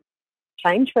bit of a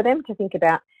change for them to think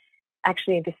about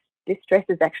actually this stress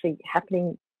is actually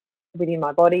happening within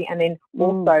my body, and then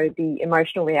also the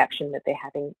emotional reaction that they're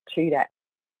having to that.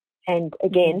 And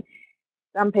again,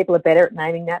 some people are better at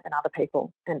naming that than other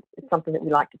people, and it's something that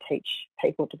we like to teach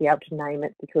people to be able to name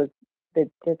it, because there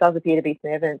does appear to be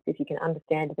some evidence if you can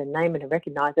understand it and name it and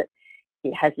recognise it,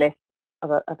 it has less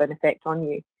of an effect on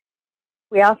you.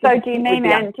 We also so do you mean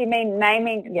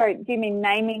naming? Yeah. Sorry, do you mean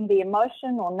naming the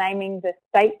emotion or naming the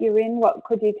state you're in? What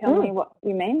could you tell me what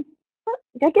you mean?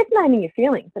 I guess naming your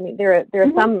feelings. I mean, there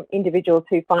are some individuals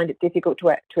who find it difficult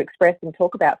to express and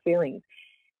talk about feelings,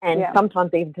 and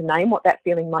sometimes even to name what that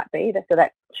feeling might be. So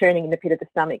that's churning in the pit of the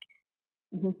stomach.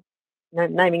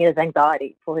 Naming it as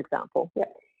anxiety, for example.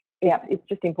 It's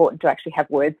just important to actually have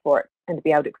words for it and to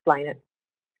be able to explain it.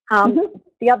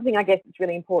 The other thing I guess that's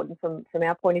really important from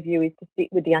our point of view is to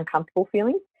sit with the uncomfortable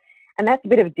feelings, and that's a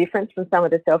bit of a difference from some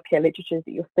of the self-care literatures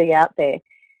that you'll see out there.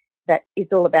 That is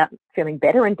all about feeling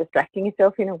better and distracting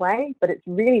yourself in a way, but it's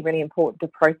really, really important to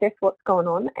process what's going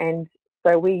on. And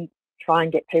so we try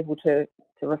and get people to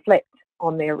reflect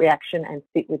on their reaction and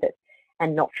sit with it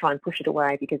and not try and push it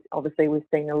away, because obviously we've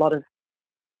seen a lot of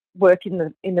work in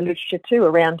the literature too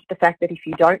around the fact that if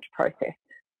you don't process,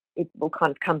 it will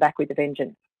kind of come back with a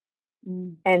vengeance.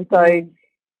 And so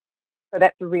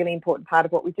that's a really important part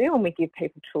of what we do, and we give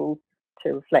people tools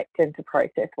to reflect and to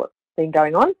process what's been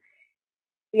going on.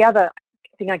 The other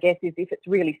thing, I guess, is if it's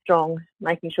really strong,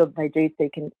 making sure that they do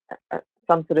seek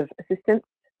some sort of assistance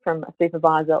from a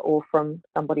supervisor or from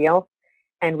somebody else,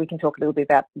 and we can talk a little bit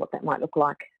about what that might look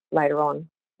like later on.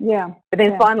 But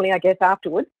then finally, I guess,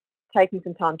 afterwards, taking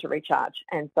some time to recharge,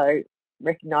 and so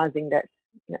recognising that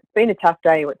it's been a tough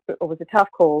day or it was a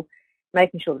tough call,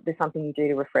 making sure that there's something you do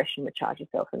to refresh and recharge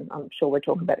yourself, and I'm sure we'll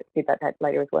talk about that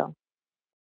later as well.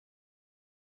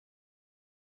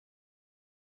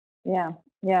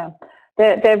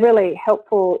 They're really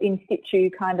helpful in situ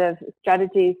kind of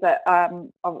strategies that are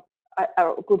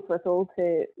good for us all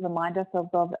to remind ourselves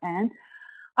of, Anne.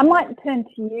 I might turn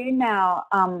to you now,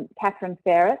 Catherine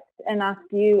Ferris, and ask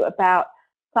you about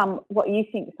what you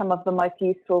think some of the most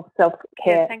useful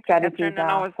self-care strategies Catherine, are.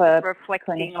 and I was for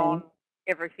reflecting on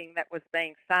everything that was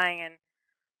being said, and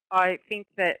I think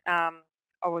that I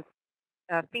was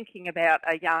thinking about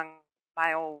a young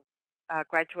male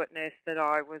graduate nurse that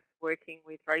I was working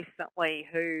with recently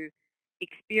who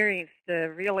experienced a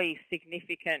really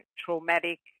significant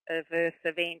traumatic adverse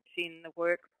event in the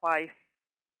workplace.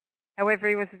 However,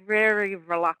 he was very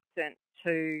reluctant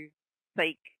to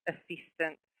seek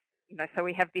assistance. So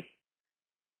we have this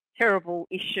terrible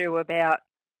issue about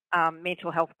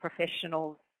mental health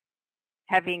professionals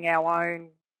having our own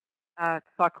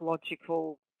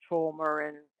psychological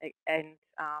trauma and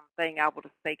being able to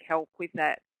seek help with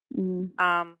that.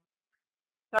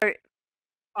 So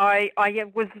I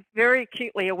was very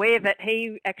acutely aware that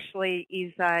he actually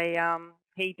is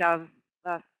he's a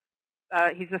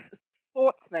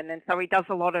sportsman, and so he does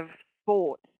a lot of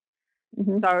sport.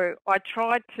 So I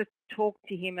tried to talk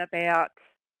to him about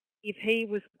if he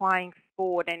was playing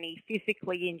sport and he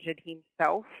physically injured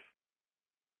himself,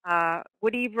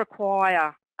 would he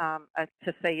require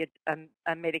to see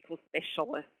a medical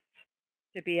specialist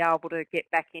to be able to get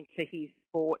back into his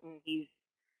sport and his,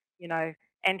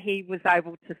 and he was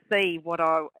able to see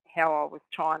how I was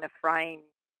trying to frame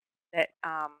that,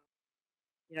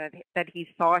 that he's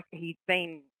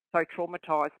been so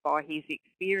traumatised by his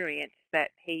experience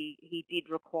that he did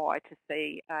require to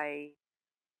see a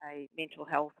mental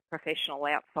health professional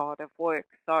outside of work.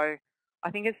 So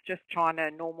I think it's just trying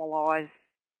to normalise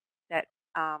that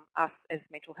us as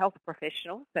mental health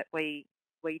professionals, that we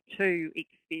too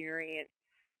experience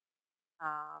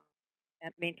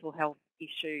mental health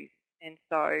issues. And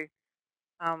so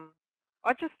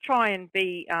I just try and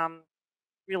be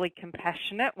really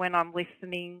compassionate when I'm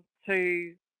listening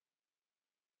to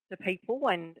people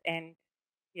and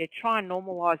yeah, try and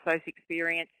normalise those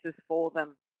experiences for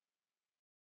them.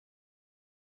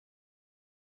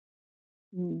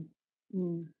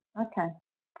 Okay,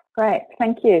 great,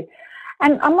 thank you.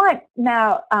 And I might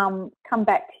now come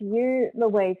back to you,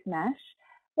 Louise Nash.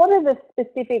 What are the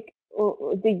specific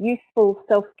or the useful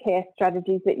self-care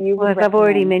strategies that you would recommend? As I've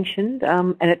already mentioned,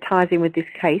 and it ties in with this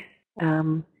case,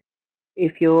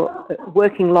 if you're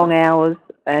working long hours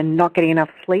and not getting enough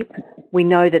sleep, we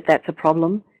know that that's a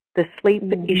problem. The sleep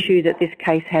issue that this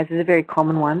case has is a very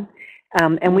common one.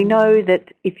 And we know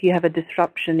that if you have a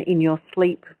disruption in your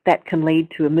sleep, that can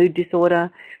lead to a mood disorder.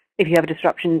 If you have a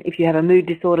disruption, if you have a mood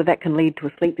disorder, that can lead to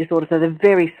a sleep disorder. So they're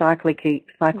very cyclically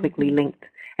linked.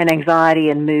 And anxiety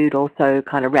and mood also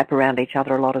kind of wrap around each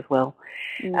other a lot as well.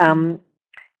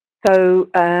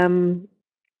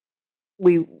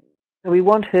 We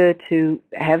want her to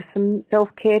have some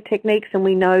self-care techniques, and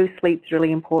we know sleep's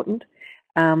really important.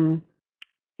 So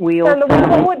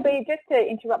what would be, just to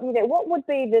interrupt you there, what would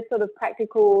be the sort of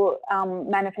practical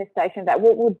manifestation of that?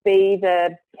 What would be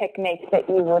the techniques that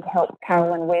you would help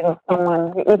Carolyn with, or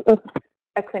someone, if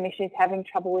a clinician is having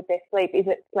trouble with their sleep? Is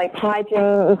it sleep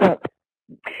hygiene?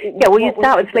 Yeah, well, you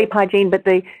start with sleep hygiene, but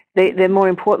the more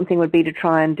important thing would be to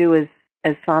try and do,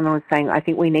 as Simon was saying, I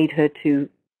think we need her to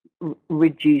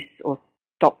reduce or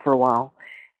stop for a while.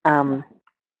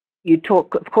 You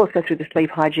talk, of course, go through the sleep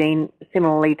hygiene.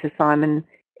 Similarly to Simon,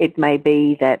 it may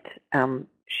be that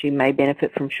she may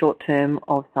benefit from short-term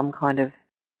of some kind of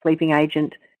sleeping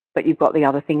agent, but you've got the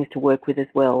other things to work with as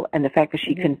well. And the fact that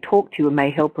she can talk to you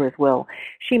may help her as well.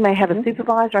 She may have a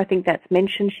supervisor. I think that's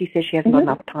mentioned. She says she hasn't got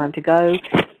enough time to go.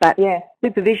 But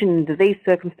supervision under these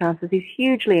circumstances is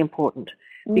hugely important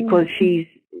because she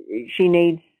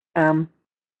needs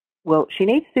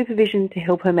supervision to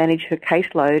help her manage her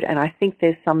caseload. And I think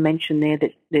there's some mention there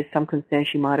that there's some concern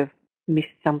she might have missed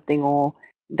something or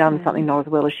done something not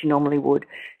as well as she normally would.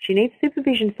 She needs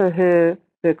supervision for her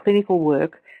clinical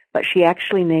work, but she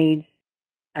actually needs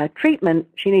treatment.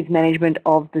 She needs management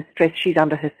of the stress she's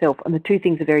under herself, and the two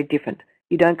things are very different.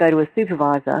 You don't go to a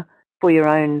supervisor for your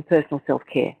own personal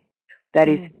self-care. That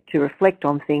is to reflect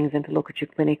on things and to look at your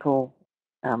clinical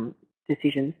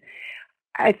decisions.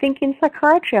 I think in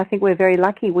psychiatry, I think we're very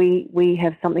lucky. We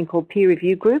have something called peer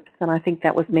review groups, and I think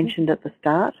that was mentioned at the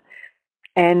start.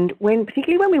 And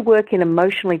particularly when we work in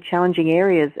emotionally challenging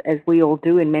areas, as we all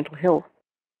do in mental health,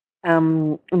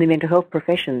 in the mental health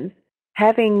professions,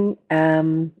 having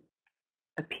a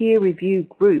peer review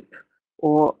group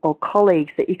or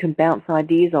colleagues that you can bounce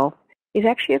ideas off is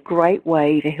actually a great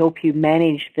way to help you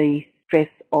manage the stress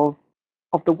of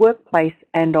the workplace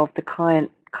and of the kind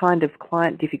of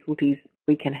client difficulties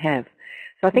we can have.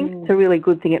 So I think it's a really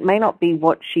good thing. It may not be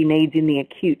what she needs in the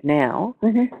acute now,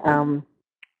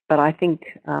 but I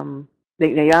think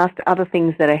they asked other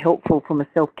things that are helpful from a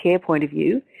self-care point of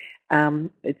view.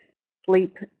 It's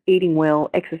sleep, eating well,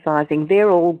 exercising.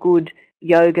 They're all good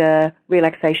yoga,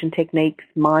 relaxation techniques,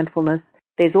 mindfulness.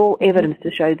 There's all evidence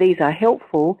to show these are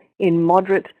helpful in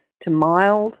moderate to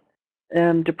mild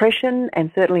depression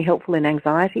and certainly helpful in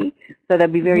anxiety. So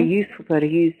they'd be very useful for her to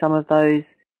use some of those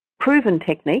proven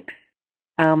techniques.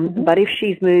 But if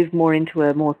she's moved more into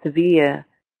a more severe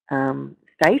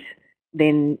state,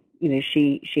 then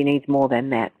she needs more than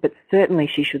that. But certainly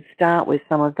she should start with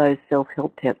some of those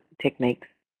self-help techniques.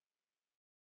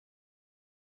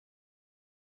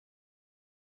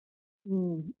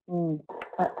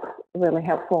 That's really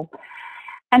helpful.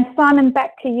 And Simon,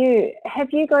 back to you.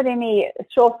 Have you got any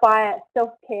surefire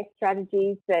self-care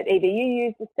strategies that either you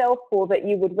use yourself or that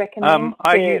you would recommend?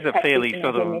 I use a fairly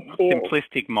sort of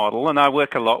simplistic model, and I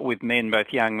work a lot with men,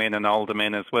 both young men and older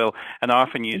men as well, and I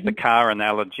often use the car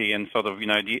analogy and sort of,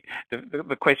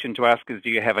 the question to ask is, do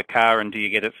you have a car and do you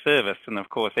get it serviced? And of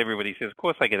course everybody says, of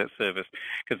course I get it serviced,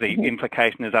 because the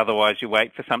implication is otherwise you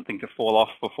wait for something to fall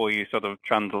off before you sort of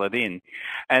trundle it in.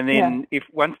 And then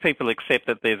once people accept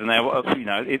that there's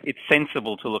it's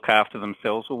sensible to look after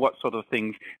themselves. Well, what sort of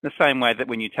things? In the same way that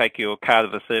when you take your car to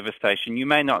the service station, you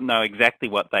may not know exactly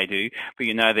what they do, but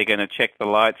you know they're going to check the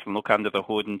lights and look under the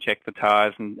hood and check the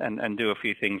tyres and do a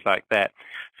few things like that.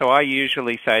 So I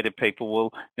usually say to people,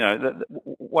 well,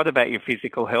 what about your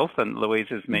physical health? And Louise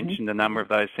has mentioned a number of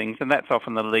those things, and that's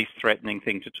often the least threatening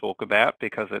thing to talk about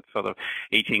because it's sort of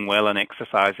eating well and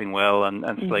exercising well and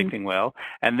sleeping well.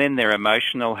 And then their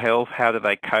emotional health, how do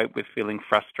they cope with feeling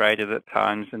frustrated at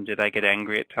times, and do they get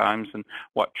angry at times, and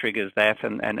what triggers that,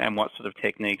 and what sort of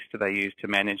techniques do they use to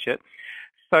manage it.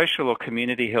 Social or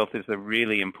community health is a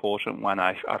really important one,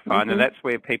 I find, and that's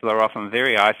where people are often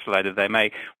very isolated. They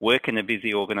may work in a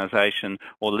busy organisation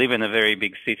or live in a very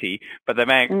big city, but they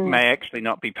may actually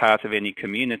not be part of any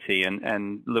community.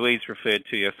 And Louise referred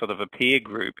to a sort of a peer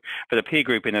group, but a peer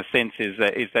group in a sense is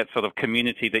that sort of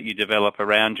community that you develop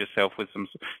around yourself with some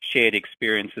shared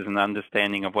experiences and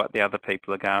understanding of what the other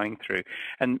people are going through,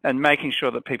 and making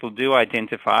sure that people do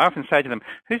identify. I often say to them,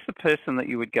 who's the person that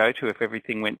you would go to if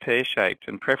everything went pear-shaped?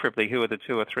 And preferably who are the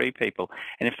 2 or 3 people.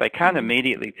 And if they can't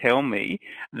immediately tell me,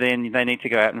 then they need to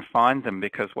go out and find them,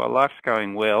 because while life's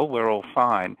going well, we're all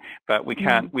fine, but we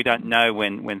don't know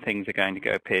when things are going to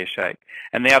go pear-shaped.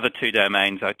 And the other 2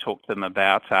 domains I talked to them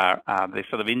about are the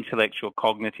sort of intellectual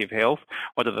cognitive health,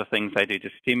 what are the things they do to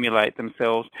stimulate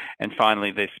themselves, and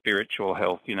finally their spiritual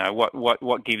health,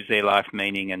 what gives their life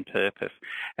meaning and purpose.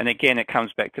 And again, it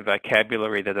comes back to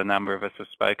vocabulary that a number of us have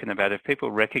spoken about. If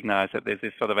people recognise that there's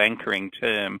this sort of anchoring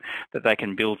term that they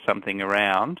can build something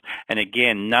around, and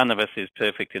again, none of us is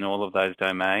perfect in all of those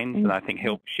domains, and I think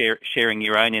sharing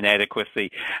your own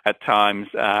inadequacy at times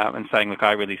and saying, look,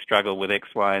 I really struggle with X,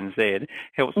 Y, and Z,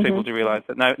 helps people to realise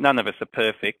that none of us are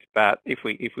perfect, but if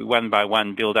we one by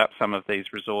one build up some of these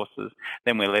resources,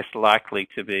 then we're less likely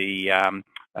to be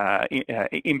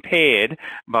impaired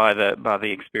by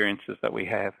the experiences that we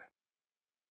have.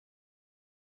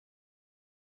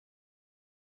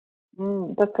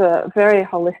 That's a very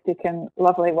holistic and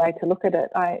lovely way to look at it.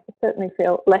 I certainly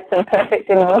feel less than perfect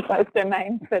in all of those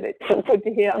domains, but it's good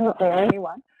to hear I'm not the only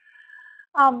one.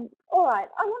 All right,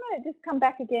 I want to just come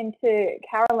back again to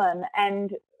Carolyn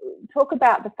and talk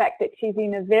about the fact that she's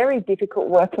in a very difficult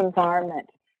work environment,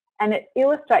 and it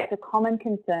illustrates a common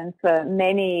concern for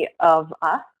many of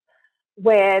us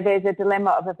where there's a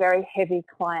dilemma of a very heavy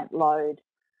client load.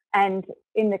 And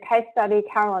in the case study,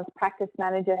 Carolyn's practice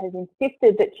manager has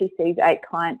insisted that she sees 8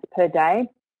 clients per day.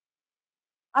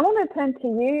 I want to turn to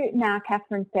you now,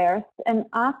 Catherine Ferris, and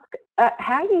ask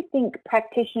how you think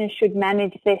practitioners should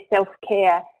manage their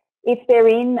self-care if they're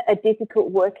in a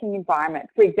difficult working environment,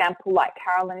 for example, like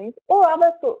Carolyn is, or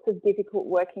other sorts of difficult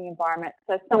working environments.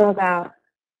 So some of our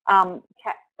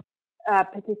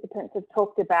participants have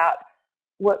talked about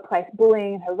workplace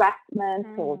bullying, harassment,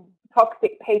 or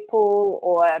toxic people,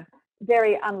 or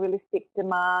very unrealistic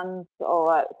demands,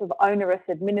 or sort of onerous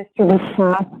administrative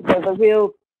tasks. There's a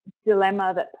real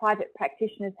dilemma that private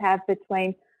practitioners have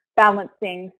between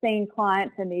balancing seeing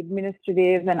clients and the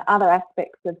administrative and other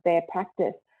aspects of their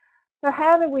practice. So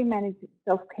how do we manage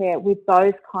self-care with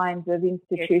those kinds of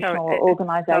institutional or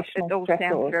organisational stressors? It all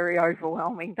sounds very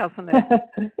overwhelming, doesn't it?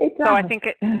 It does. So I think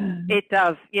it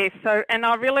does, yes. So, and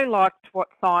I really liked what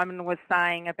Simon was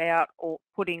saying about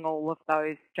putting all of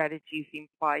those strategies in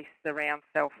place around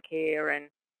self-care and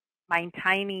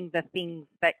maintaining the things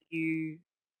that you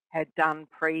had done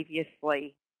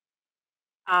previously.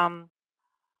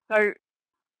 So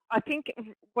I think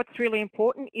what's really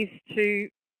important is to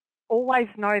always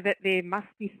know that there must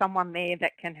be someone there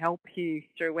that can help you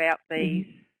throughout these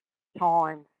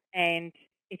times, and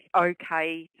it's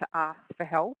okay to ask for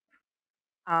help.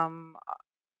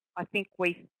 I think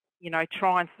we,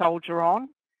 try and soldier on,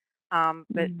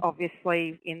 but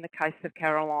obviously in the case of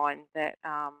Caroline, that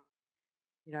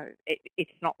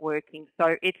it's not working.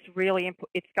 So it's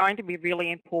going to be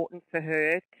really important for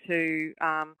her to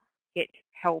get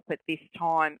help at this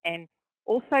time, and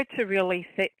also to really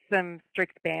set some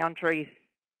strict boundaries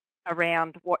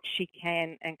around what she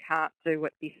can and can't do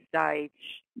at this stage.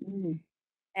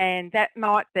 And that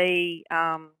might be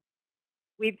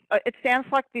it sounds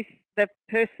like the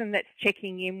person that's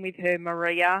checking in with her,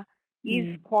 Maria,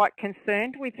 is quite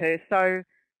concerned with her. So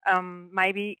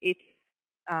maybe it's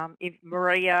if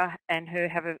Maria and her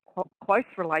have a close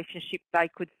relationship, they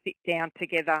could sit down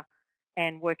together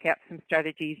and work out some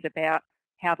strategies about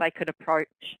how they could approach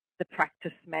the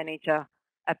practice manager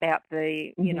about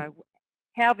the,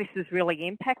 how this is really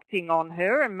impacting on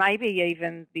her, and maybe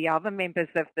even the other members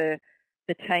of the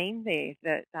team there,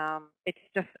 that it's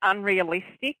just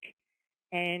unrealistic,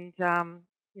 and,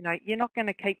 you're not going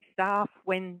to keep staff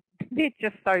when they're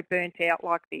just so burnt out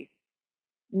like this.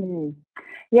 Mm.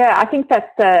 Yeah, I think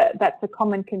that's a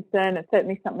common concern. It's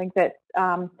certainly something that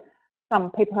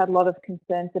some people had a lot of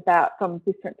concerns about from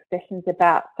different professions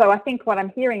about. So I think what I'm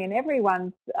hearing in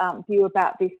everyone's view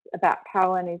about this, about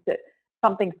Carolyn, is that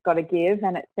something's got to give,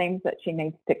 and it seems that she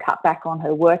needs to cut back on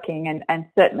her working, and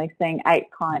certainly seeing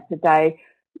 8 clients a day,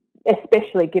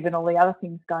 especially given all the other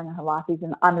things going on in her life, is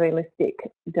an unrealistic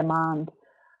demand.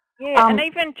 Yeah, and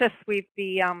even just with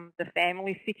the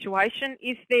family situation,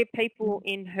 is there people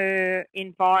in her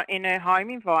home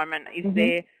environment? Is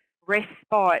there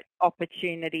respite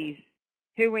opportunities?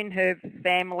 Who in her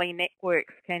family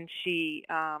networks can she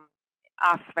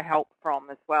ask for help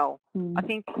from as well? I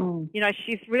think you know,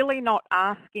 she's really not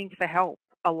asking for help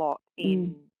a lot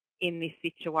in this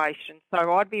situation.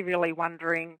 So I'd be really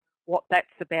wondering what that's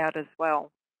about as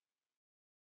well.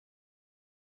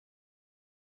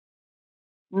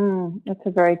 That's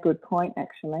a very good point,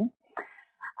 actually.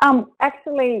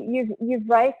 Actually, you've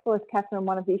raised for us, Catherine,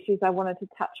 one of the issues I wanted to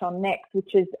touch on next,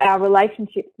 which is our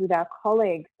relationships with our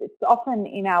colleagues. It's often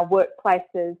in our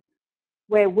workplaces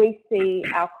where we see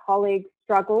our colleagues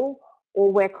struggle,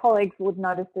 or where colleagues would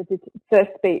notice the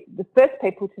first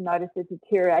people to notice a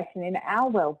deterioration in our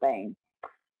well-being.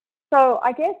 So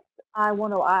I guess I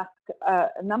want to ask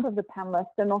a number of the panellists,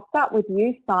 and I'll start with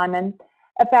you, Simon,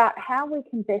 about how we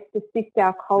can best assist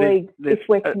our colleagues if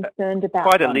we're concerned about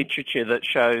quite a literature that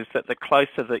shows that the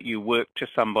closer that you work to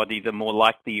somebody, the more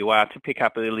likely you are to pick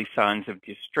up early signs of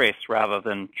distress rather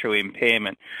than true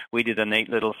impairment. We did a neat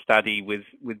little study with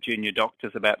junior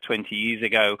doctors about 20 years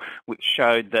ago, which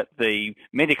showed that the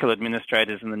medical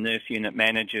administrators and the nurse unit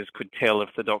managers could tell if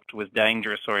the doctor was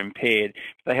dangerous or impaired.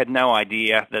 They had no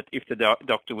idea that if the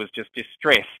doctor was just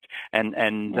distressed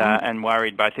and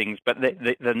worried by things. But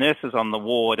the nurses on the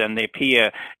ward and their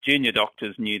peer junior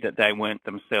doctors knew that they weren't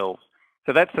themselves.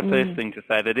 So that's the first thing to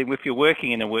say, that if you're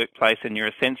working in a workplace and you're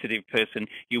a sensitive person,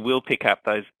 you will pick up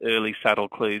those early subtle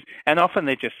clues. And often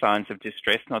they're just signs of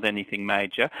distress, not anything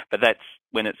major, but that's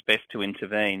when it's best to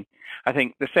intervene. I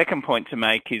think the second point to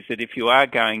make is that if you are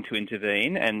going to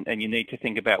intervene, and you need to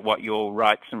think about what your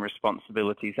rights and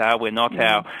responsibilities are. We're not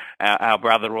our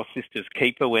brother or sister's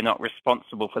keeper. We're not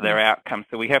responsible for their outcome.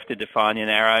 So we have to define in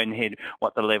our own head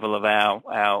what the level of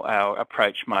our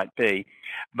approach might be.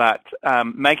 But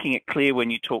making it clear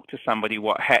when you talk to somebody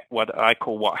what I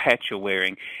call what hat you're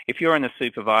wearing. If you're in a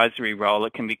supervisory role,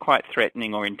 it can be quite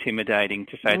threatening or intimidating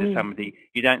to say to somebody,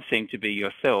 you don't seem to be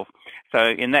yourself. So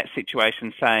in that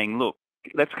situation, saying, look,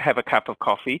 let's have a cup of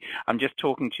coffee. I'm just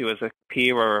talking to you as a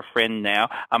peer or a friend now.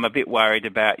 I'm a bit worried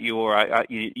about you, or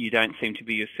you don't seem to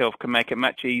be yourself, can make it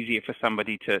much easier for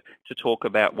somebody to talk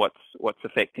about what's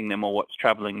affecting them or what's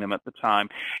troubling them at the time.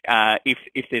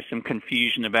 If there's some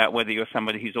confusion about whether you're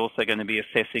somebody who's also going to be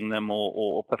assessing them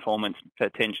or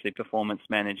potentially performance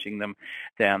managing them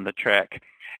down the track.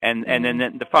 And then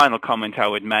the final comment I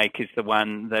would make is the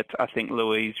one that I think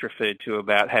Louise referred to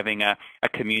about having a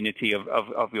community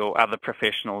of your other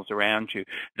professionals around you.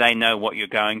 They know what you're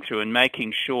going through, and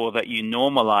making sure that you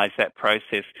normalise that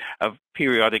process of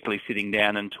periodically sitting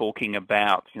down and talking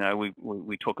about, you know,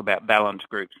 we talk about balance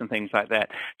groups and things like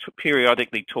that,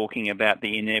 periodically talking about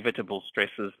the inevitable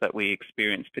stresses that we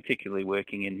experience, particularly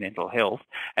working in mental health,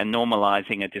 and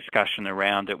normalising a discussion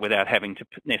around it without having to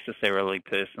necessarily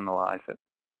personalise it.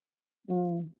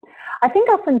 I think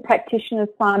often practitioners,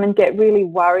 Simon, get really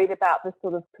worried about the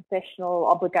sort of professional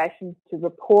obligations to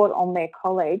report on their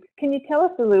colleagues. Can you tell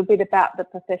us a little bit about the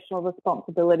professional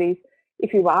responsibilities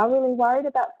if you are really worried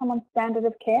about someone's standard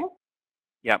of care?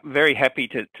 Yeah, very happy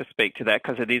to speak to that,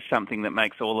 because it is something that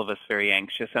makes all of us very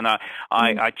anxious. And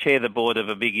I chair the board of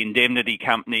a big indemnity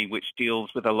company which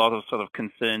deals with a lot of sort of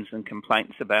concerns and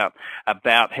complaints about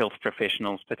health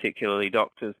professionals, particularly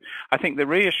doctors. I think the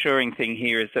reassuring thing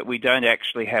here is that we don't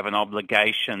actually have an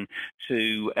obligation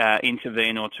to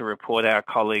intervene or to report our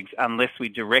colleagues unless we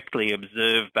directly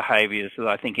observe behaviours that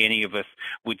I think any of us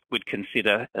would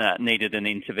consider needed an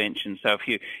intervention. So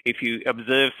if you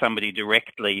observe somebody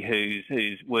directly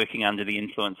who's working under the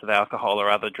influence of alcohol or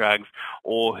other drugs,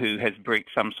 or who has breached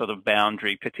some sort of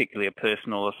boundary, particularly a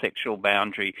personal or sexual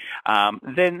boundary,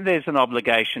 then there's an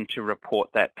obligation to report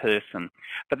that person.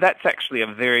 But that's actually a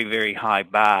very, very high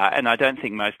bar, and I don't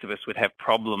think most of us would have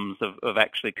problems of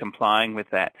actually complying with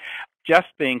that. Just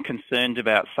being concerned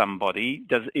about somebody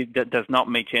does not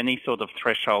meet any sort of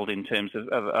threshold in terms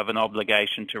of an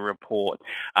obligation to report.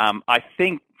 I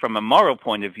think from a moral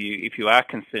point of view, if you are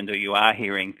concerned or you are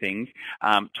hearing things,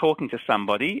 talking to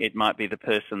somebody, it might be the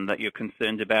person that you're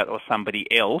concerned about or somebody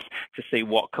else, to see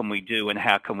what can we do and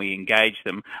how can we engage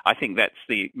them. I think that's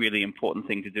the really important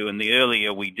thing to do, and the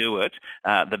earlier we do it,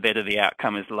 the better the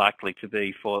outcome is likely to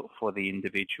be for the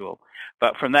individual.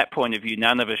 But from that point of view,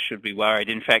 none of us should be worried.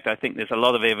 In fact, I think there's a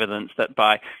lot of evidence that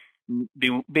by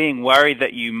being worried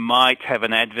that you might have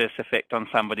an adverse effect on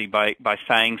somebody by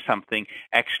saying something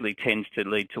actually tends to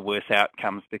lead to worse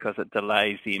outcomes, because it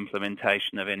delays the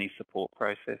implementation of any support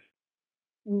process.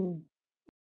 Mm.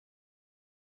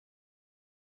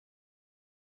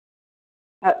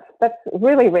 That's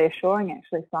really reassuring,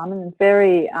 actually, Simon, and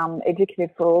very educative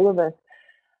for all of us.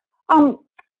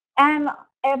 And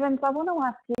Evans, I want to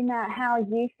ask you now how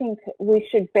you think we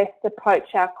should best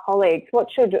approach our colleagues.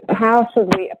 How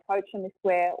should we approach them if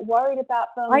we're worried about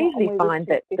them? I usually find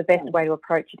that the best way to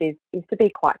approach it is to be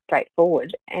quite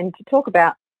straightforward and to talk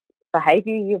about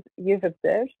behaviour you've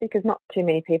observed, because not too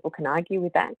many people can argue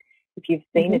with that. If you've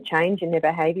seen a change in their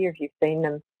behaviour, if you've seen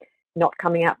them not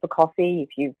coming out for coffee, if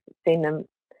you've seen them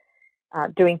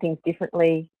doing things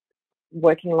differently,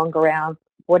 working longer hours,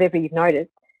 whatever you've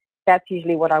noticed, that's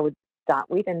usually what I would start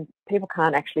with. And people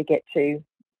can't actually get too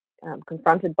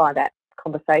confronted by that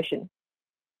conversation,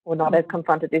 or not as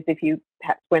confronted as if you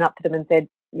perhaps went up to them and said,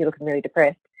 "You're looking really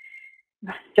depressed."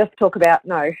 Just talk about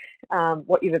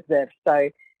what you've observed. So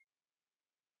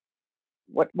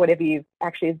whatever you've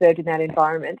actually observed in that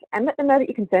environment, and let them know that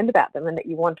you're concerned about them and that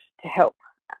you want to help.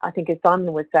 I think, as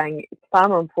Simon was saying, it's far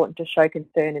more important to show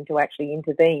concern and to actually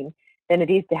intervene than it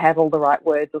is to have all the right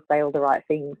words or say all the right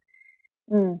things.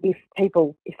 If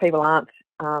people aren't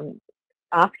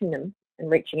asking them and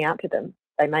reaching out to them,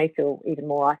 they may feel even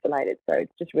more isolated. So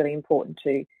it's just really important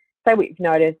to say what you've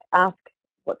noticed, ask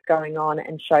what's going on,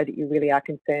 and show that you really are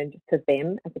concerned for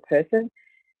them as a person,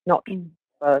 not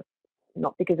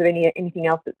because of anything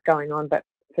else that's going on, but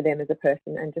for them as a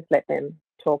person, and just let them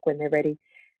talk when they're ready.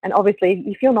 And obviously,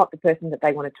 if you're not the person that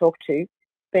they want to talk to,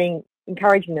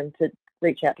 encouraging them to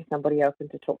reach out to somebody else and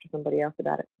to talk to somebody else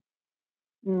about it.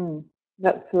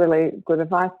 That's really good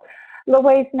advice.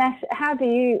 Louise Nash, how do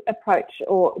you approach,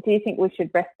 or do you think we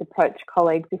should best approach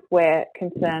colleagues if we're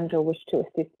concerned or wish to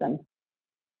assist them?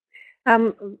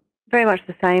 Very much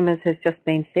the same as has just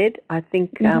been said. I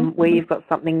think where you've got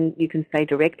something you can say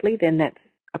directly, then that's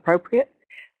appropriate.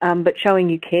 But showing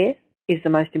you care is the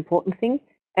most important thing,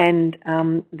 and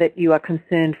that you are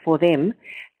concerned for them.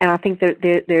 And I think that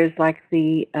there's like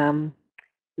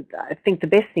I think the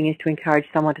best thing is to encourage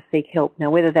someone to seek help.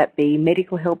 Now, whether that be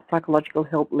medical help, psychological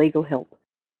help, legal help,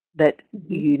 that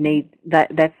you need,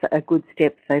 that's a good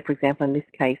step. So, for example, in this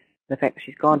case, the fact that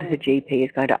she's gone to her GP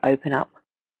is going to open up.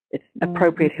 It's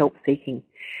appropriate help seeking.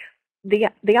 The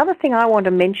other thing I want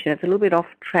to mention, it's a little bit off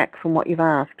track from what you've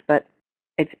asked, but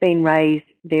it's been raised,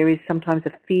 there is sometimes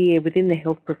a fear within the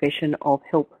health profession of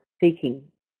help seeking.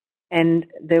 And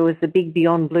there was the big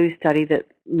Beyond Blue study that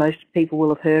most people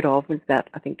will have heard of. It was about,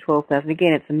 I think, 12,000.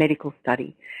 Again, it's a medical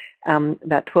study.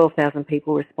 About 12,000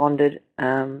 people responded,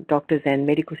 doctors and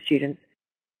medical students.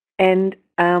 And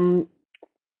 53%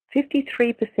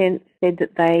 said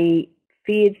that they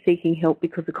feared seeking help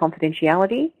because of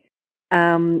confidentiality,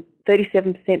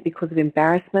 37% because of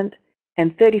embarrassment,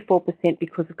 and 34%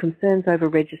 because of concerns over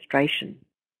registration.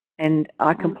 And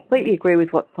I completely agree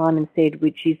with what Simon said,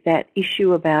 which is that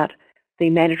issue about the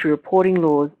mandatory reporting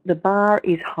laws. The bar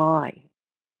is high.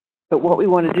 But what we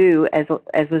want to do, as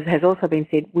has also been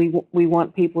said, we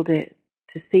want people to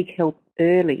seek help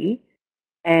early,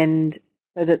 and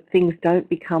so that things don't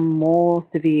become more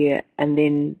severe and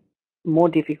then more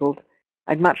difficult.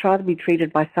 I'd much rather be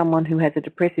treated by someone who has a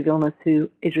depressive illness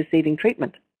who is receiving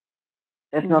treatment.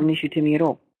 That's not an issue to me at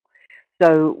all.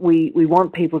 So we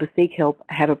want people to seek help,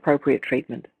 have appropriate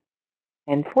treatment.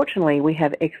 And fortunately, we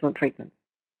have excellent treatment.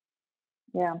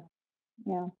 Yeah.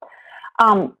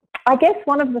 I guess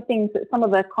one of the things that some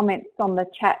of the comments on the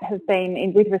chat have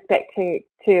been with respect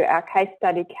to our case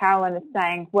study, Carolyn is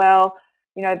saying, well,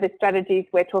 you know, the strategies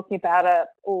we're talking about are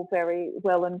all very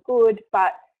well and good,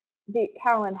 but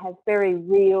Carolyn has very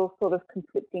real sort of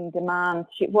conflicting demands.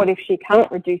 What if she can't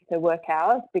reduce her work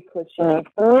hours because she needs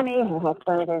money, her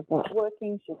husband is not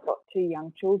working, she's got 2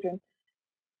 young children?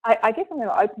 I guess I'm going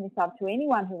to open this up to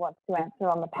anyone who wants to answer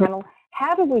on the panel.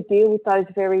 How do we deal with those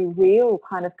very real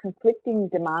kind of conflicting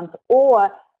demands, or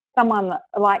someone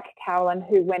like Carolyn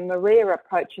who, when Maria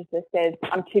approaches her, says,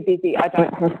 I'm too busy, I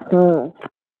don't have time,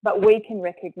 but we can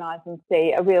recognise and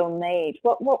see a real need?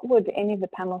 What would any of the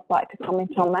panelists like to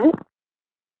comment on that?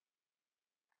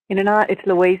 It's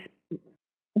Louise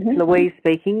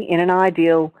speaking. In an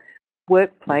ideal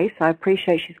workplace, I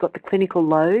appreciate she's got the clinical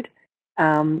load,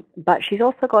 but she's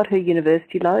also got her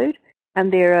university load, and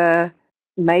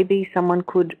maybe someone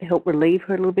could help relieve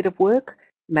her a little bit of work.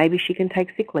 Maybe she can take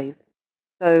sick leave.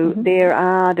 So there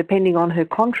are, depending on her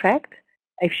contract,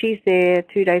 if she's there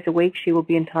 2 days a week, she will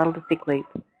be entitled to sick leave.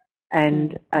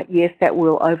 And yes, that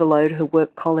will overload her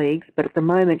work colleagues, but at the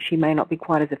moment she may not be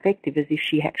quite as effective as if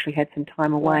she actually had some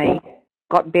time away,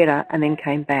 got better, and then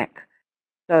came back.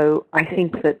 So I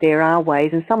think that there are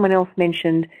ways. And someone else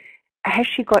mentioned, has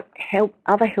she got help,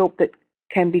 other help that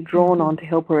can be drawn on to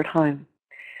help her at home?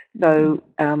 So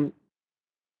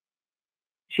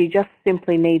she just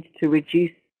simply needs to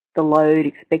reduce the load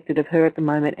expected of her at the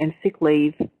moment, and sick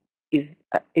leave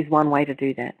is one way to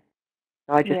do that.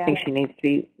 So I just think she needs to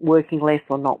be working less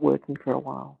or not working for a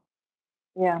while.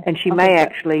 Yeah. And she may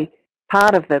actually,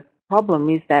 part of the problem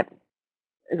is that,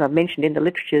 as I've mentioned in the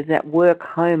literature, is that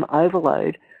work-home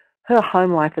overload. Her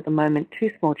home life at the moment,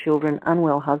 2 small children,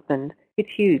 unwell husband, it's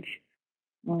huge.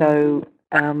 So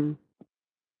some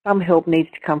help needs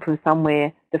to come from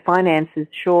somewhere. The finances,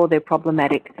 sure, they're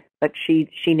problematic, but she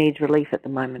needs relief at the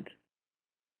moment.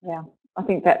 Yeah, I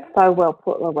think that's so well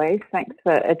put, Louise. Thanks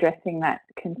for addressing that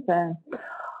concern.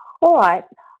 All right,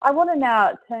 I want to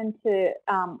now turn to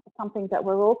something that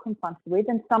we're all confronted with,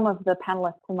 and some of the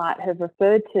panellists tonight have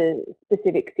referred to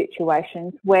specific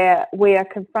situations where we are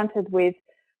confronted with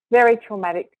very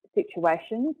traumatic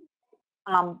situations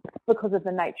because of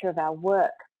the nature of our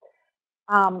work.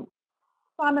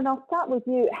 Simon, I'll start with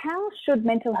you. How should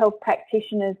mental health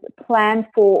practitioners plan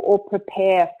for or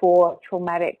prepare for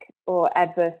traumatic or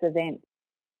adverse events?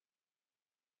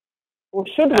 Or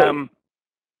should we?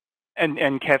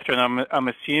 And Catherine, I'm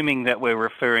assuming that we're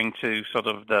referring to sort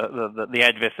of the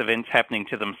adverse events happening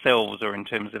to themselves or in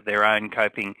terms of their own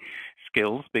coping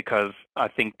skills, because I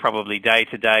think probably day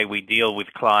to day we deal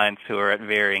with clients who are at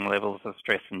varying levels of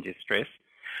stress and distress.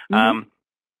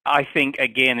 I think,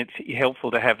 again, it's helpful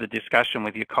to have the discussion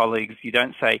with your colleagues. You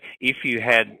don't say, if you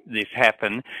had this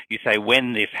happen, you say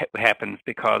when this happens,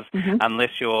 because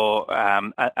unless you're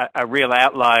a real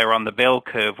outlier on the bell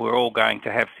curve, we're all going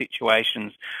to have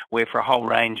situations where, for a whole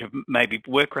range of maybe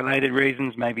work-related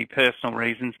reasons, maybe personal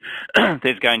reasons,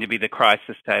 there's going to be the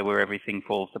crisis day where everything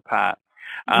falls apart.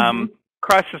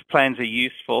 Crisis plans are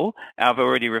useful. I've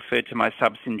already referred to my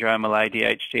subsyndromal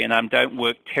ADHD, and I don't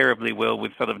work terribly well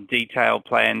with sort of detailed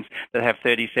plans that have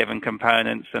 37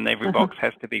 components and every box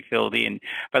has to be filled in.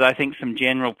 But I think some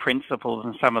general principles,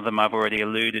 and some of them I've already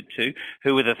alluded to.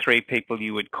 Who are the 3 people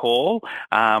you would call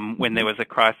when there was a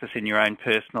crisis in your own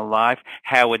personal life?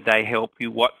 How would they help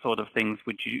you? What sort of things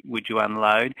would you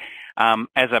unload?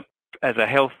 As a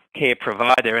healthcare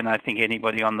provider, and I think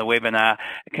anybody on the webinar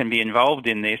can be involved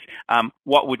in this,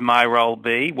 what would my role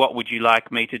be? What would you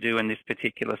like me to do in this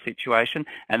particular situation?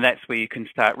 And that's where you can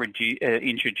start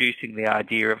introducing the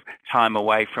idea of time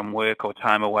away from work or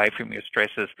time away from your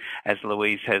stresses, as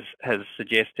Louise has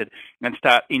suggested, and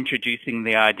start introducing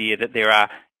the idea that there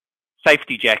are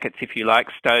safety jackets, if you like,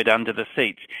 stowed under the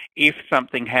seats. If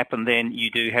something happened, then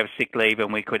you do have sick leave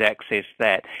and we could access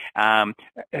that.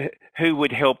 Who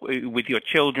would help with your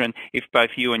children if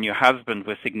both you and your husband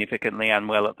were significantly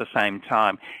unwell at the same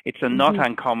time? It's a not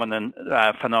uncommon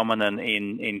phenomenon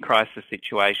in crisis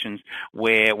situations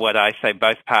where, what I say,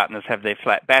 both partners have their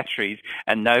flat batteries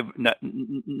and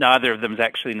neither of them is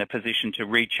actually in a position to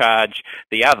recharge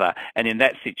the other. And in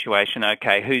that situation,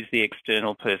 okay, who's the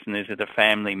external person? Is it a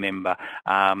family member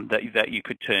that you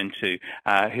could turn to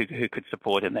who could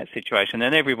support in that situation?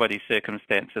 And everybody's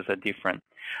circumstances are different.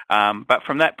 But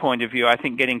from that point of view, I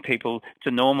think getting people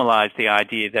to normalise the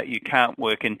idea that you can't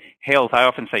work in health. I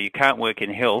often say you can't work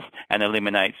in health and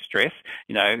eliminate stress.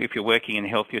 You know, if you're working in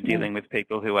health, you're dealing with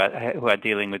people who are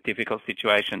dealing with difficult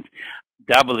situations.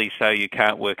 Doubly so, you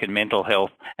can't work in mental health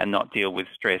and not deal with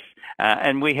stress.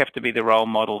 And we have to be the role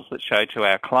models that show to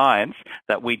our clients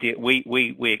that we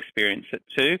experience it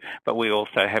too, but we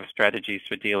also have strategies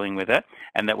for dealing with it,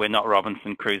 and that we're not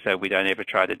Robinson Crusoe. We don't ever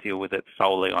try to deal with it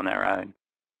solely on our own.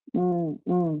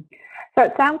 So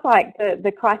it sounds like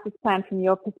the crisis plan from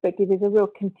your perspective is a real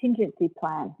contingency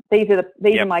plan. These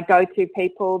are my go-to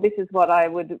people. This is what I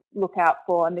would look out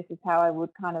for, and this is how I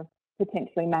would kind of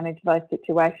potentially manage those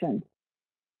situations.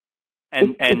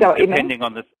 And depending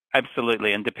on the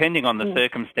Absolutely, and depending on the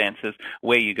circumstances,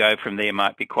 where you go from there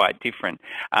might be quite different.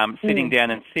 Sitting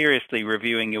down and seriously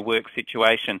reviewing your work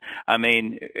situation. I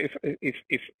mean,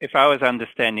 if I was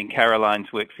understanding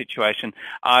Caroline's work situation,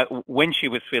 when she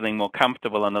was feeling more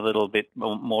comfortable and a little bit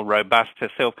more robust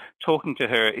herself, talking to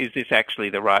her, is this actually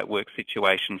the right work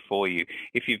situation for you?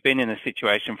 If you've been in a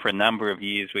situation for a number of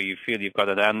years where you feel you've got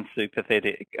an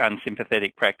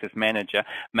unsympathetic practice manager,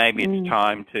 maybe it's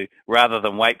time to, rather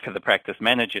than wait for the practice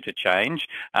manager to change,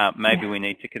 maybe we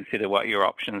need to consider what your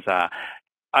options are.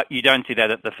 You don't do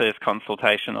that at the first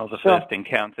consultation or the first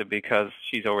encounter because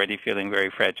she's already feeling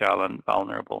very fragile and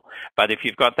vulnerable. But if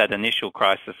you've got that initial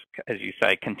crisis, as you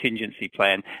say, contingency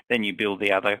plan, then you build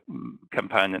the other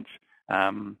components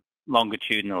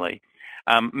longitudinally.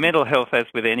 Mental health, as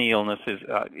with any illness,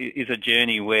 is a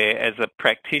journey where, as a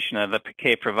practitioner, the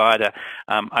care provider,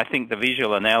 I think the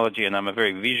visual analogy, and I'm a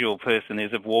very visual person,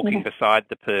 is of walking beside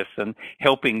the person,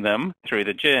 helping them through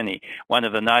the journey. One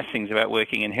of the nice things about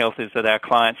working in health is that our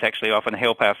clients actually often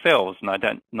help ourselves, and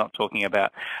I'm not talking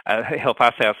about help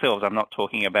us ourselves. I'm not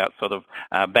talking about sort of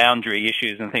boundary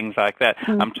issues and things like that.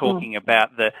 I'm talking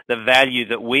about the value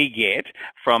that we get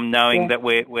from knowing that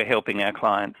we're helping our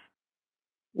clients.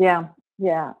 Yeah.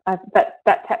 Yeah, that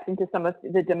taps into some of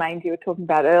the domains you were talking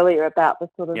about earlier about the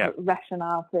sort of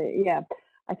rationale for,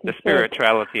 I think the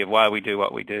spirituality of why we do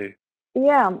what we do.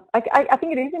 Yeah, I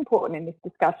think it is important in this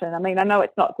discussion. I mean, I know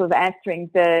it's not sort of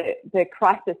answering the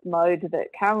crisis mode that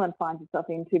Caroline finds herself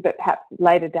into, but perhaps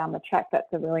later down the track,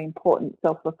 that's a really important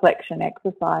self-reflection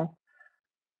exercise.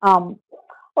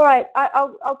 All right,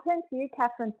 I'll turn to you,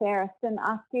 Catherine Ferris, and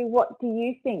ask you, what do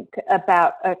you think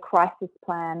about a crisis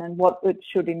plan and what it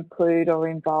should include or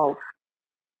involve?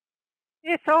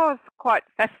 Yes, I was quite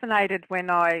fascinated when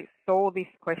I saw this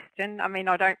question. I mean,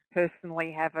 I don't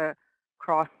personally have a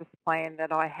crisis plan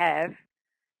that I have.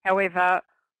 However,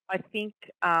 I think,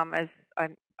 as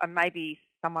maybe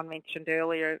someone mentioned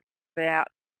earlier, about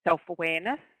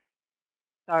self-awareness.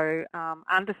 So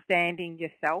understanding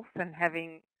yourself and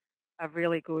having a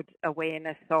really good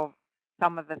awareness of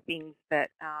some of the things that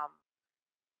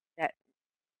that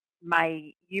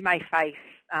you may face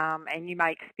and you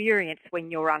may experience when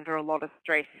you're under a lot of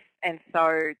stress. And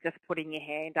so just putting your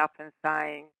hand up and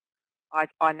saying,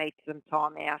 I need some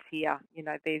time out here. You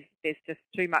know, there's just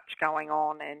too much going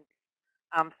on,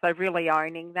 and so really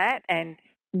owning that. And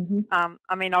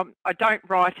I mean, I don't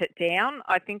write it down.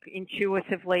 I think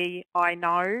intuitively I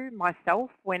know myself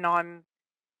when I'm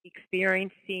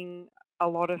experiencing a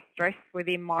lot of stress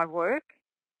within my work,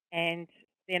 and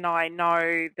then I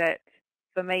know that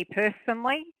for me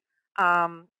personally,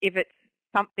 if it's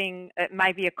something, it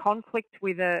may be a conflict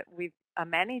with a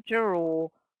manager, or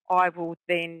I will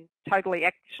then totally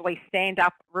actually stand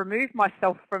up, remove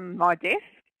myself from my desk,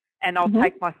 and I'll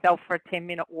take myself for a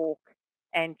 10-minute walk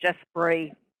and just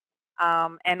breathe.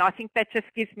 And I think that just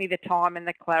gives me the time and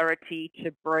the clarity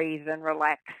to breathe and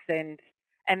relax and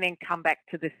then come back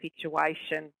to the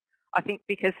situation. I think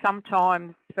because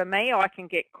sometimes for me, I can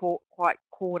get quite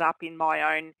caught up in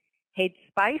my own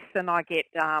headspace, and I get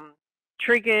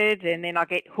triggered, and then I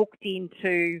get hooked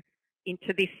into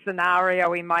this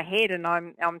scenario in my head, and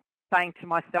I'm saying to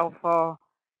myself, oh,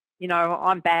 you know,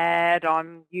 I'm bad,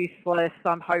 I'm useless,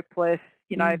 I'm hopeless,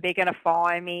 you know, they're going to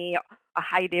fire me, I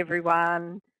hate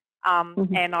everyone,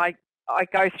 and I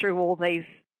go through all these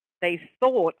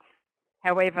thoughts.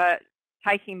 However,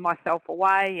 taking myself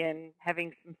away and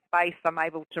having some space, I'm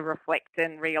able to reflect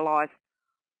and realise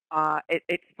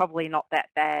it's probably not that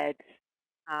bad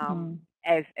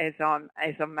as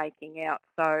I'm making out.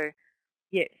 So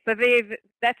yeah, so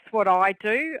that's what I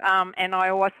do, and I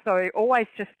also always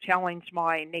just challenge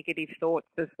my negative thoughts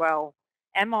as well.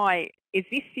 Is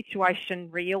this situation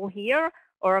real here,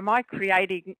 or am I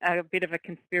creating a bit of a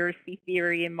conspiracy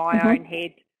theory in my own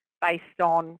head based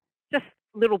on just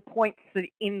little points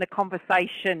in the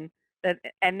conversation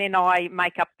and then I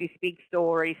make up this big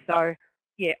story? So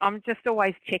yeah, I'm just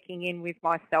always checking in with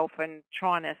myself and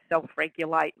trying to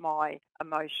self-regulate my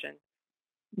emotions.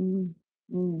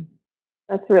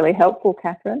 That's really helpful,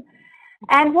 Catherine.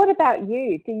 And what about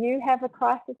you? Do you have a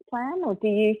crisis plan, or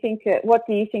what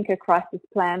do you think a crisis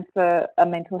plan for a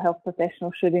mental health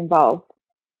professional should involve?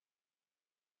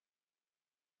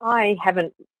 I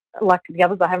haven't, like the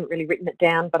others, I haven't really written it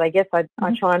down, but I guess I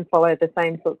try and follow the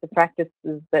same sorts of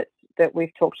practices that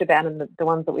we've talked about, and the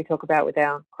ones that we talk about with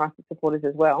our crisis supporters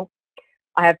as well.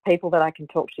 I have people that I can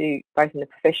talk to both in the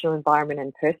professional environment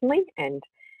and personally, and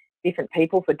different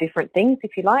people for different things,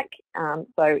 if you like.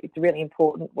 So it's really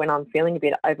important when I'm feeling a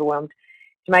bit overwhelmed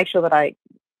to make sure that I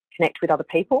connect with other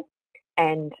people,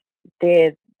 and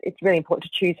they're it's really important to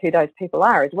choose who those people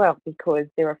are as well, because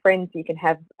there are friends you can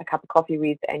have a cup of coffee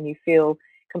with and you feel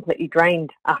completely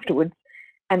drained afterwards.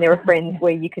 And there are friends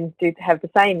where you can have the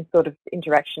same sort of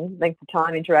interaction, length of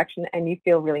time interaction, and you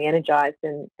feel really energised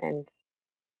and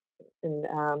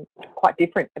quite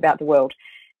different about the world.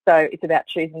 So it's about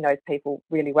choosing those people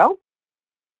really well.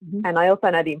 Mm-hmm. And I also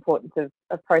know the importance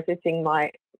of processing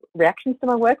my reactions to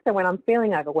my work. So when I'm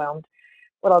feeling overwhelmed,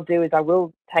 what I'll do is I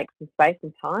will take some space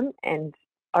and time, and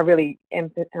I really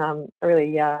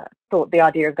thought the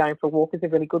idea of going for a walk is a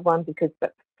really good one, because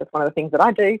that's one of the things that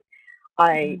I do.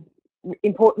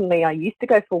 Importantly, I used to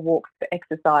go for walks for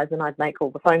exercise, and I'd make all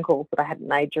the phone calls that I hadn't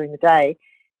made during the day.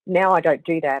 Now I don't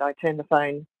do that. I turn the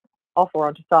phone off or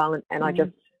onto silent, and I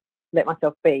just let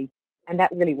myself be. And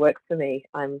that really works for me.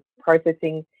 I'm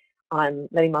processing, I'm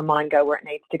letting my mind go where it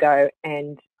needs to go,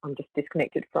 and I'm just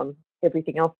disconnected from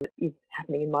everything else that is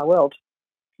happening in my world.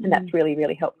 And that's really,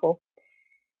 really helpful.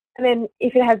 And then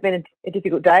if it has been a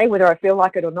difficult day, whether I feel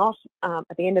like it or not,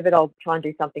 at the end of it, I'll try and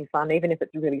do something fun, even if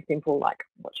it's really simple, like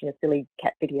watching a silly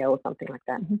cat video or something like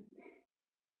that.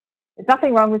 There's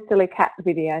nothing wrong with silly cat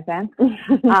videos, Anne.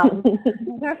 I don't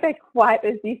know if they're quite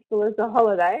as useful as a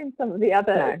holiday and some of the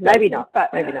other. No, maybe not.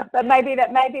 But maybe not. But maybe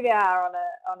they are on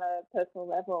a personal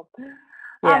level.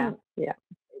 Yeah.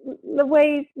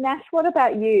 Louise, Nash, what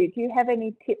about you? Do you have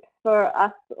any tips for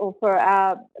us or for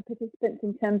our participants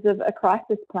in terms of a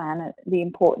crisis plan, the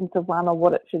importance of one, or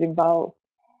what it should involve?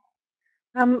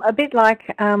 A bit like,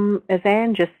 as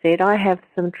Anne just said, I have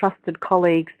some trusted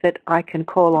colleagues that I can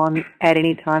call on at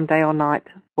any time, day or night,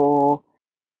 for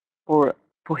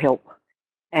help.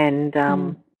 And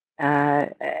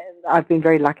I've been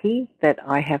very lucky that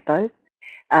I have those.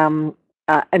 And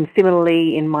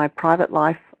similarly, in my private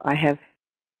life, I have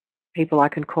people I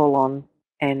can call on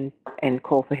and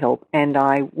call for help, and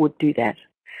I would do that.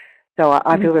 So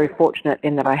I feel very fortunate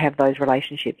in that I have those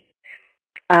relationships.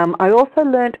 I also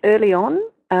learnt early on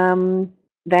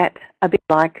that, a bit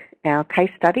like our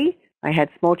case study, I had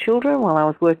small children while I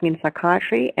was working in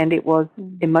psychiatry, and it was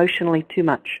emotionally too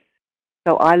much.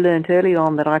 So I learnt early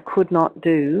on that I could not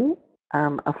do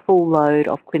a full load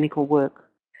of clinical work.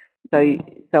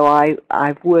 So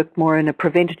I've worked more in a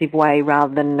preventative way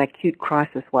rather than an acute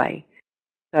crisis way.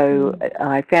 So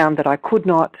I found that I could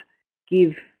not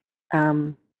give,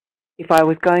 I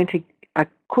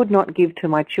could not give to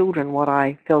my children what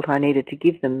I felt I needed to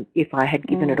give them if I had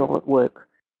given it all at work.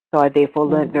 So I therefore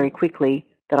learnt very quickly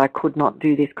that I could not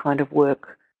do this kind of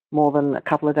work more than a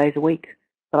couple of days a week.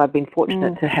 But I've been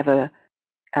fortunate to have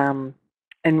and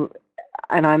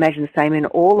I imagine the same in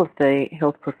all of the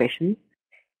health professions.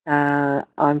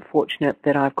 I'm fortunate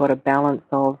that I've got a balance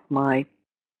of my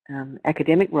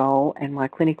academic role and my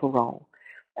clinical role.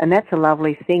 And that's a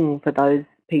lovely thing for those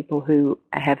people who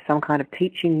have some kind of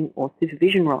teaching or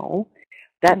supervision role.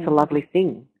 That's a lovely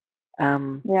thing.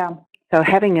 So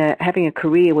having a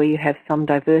career where you have some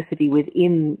diversity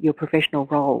within your professional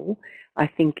role, I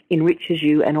think enriches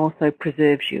you and also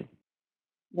preserves you.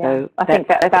 Yeah, so I think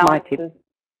that's my tip.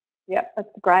 Yep, that's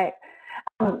great.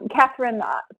 Catherine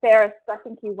Ferris, I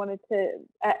think you wanted to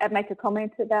make a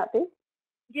comment about this.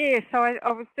 Yeah, so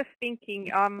I was just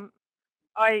thinking,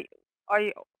 I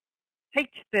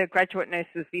teach the graduate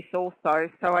nurses this also,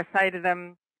 so I say to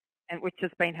them, and which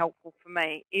has been helpful for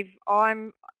me, if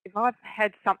I've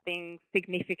had something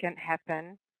significant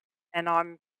happen and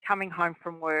I'm coming home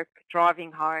from work,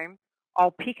 driving home,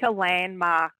 I'll pick a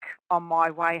landmark on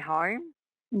my way home,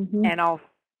 and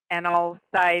I'll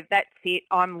say, that's it,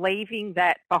 I'm leaving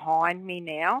that behind me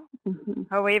now.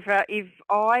 However, if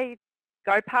I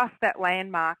go past that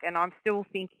landmark and I'm still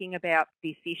thinking about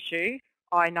this issue,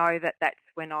 I know that that's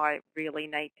when I really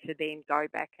need to then go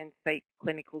back and seek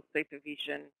clinical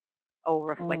supervision or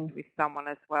reflect with someone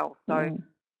as well. So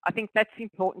I think that's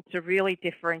important to really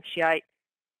differentiate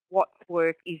what's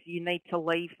work is you need to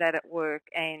leave that at work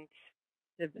and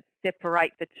to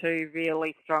separate the two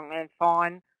really strongly and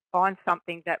find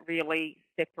something that really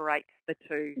separates the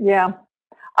two. Yeah,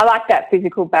 I like that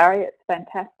physical barrier. It's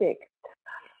fantastic.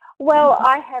 Well,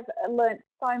 I have learnt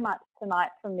so much tonight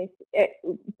from this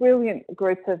brilliant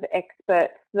group of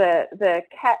experts. The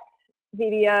cat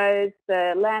videos,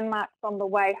 the landmarks on the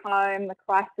way home, the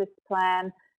crisis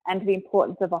plan, and the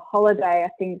importance of a holiday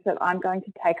are things that I'm going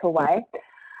to take away.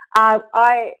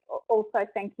 I also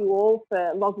thank you all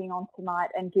for logging on tonight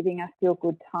and giving us your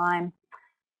good time.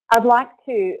 I'd like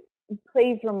to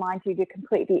please remind you to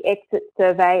complete the exit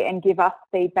survey and give us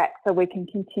feedback so we can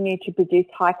continue to produce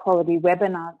high quality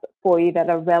webinars for you that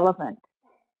are relevant.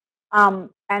 And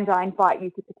I invite you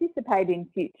to participate in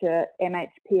future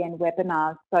MHPN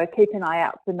webinars, so keep an eye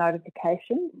out for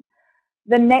notifications.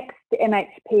 The next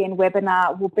MHPN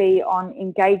webinar will be on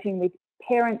engaging with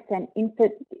parents and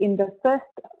infants in the first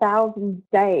 1,000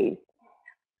 days,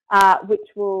 which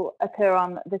will occur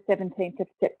on the 17th of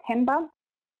September.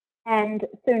 And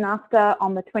soon after,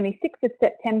 on the 26th of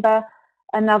September,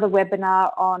 another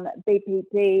webinar on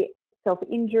BPD,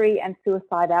 self-injury and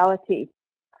suicidality.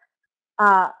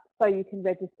 So you can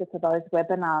register for those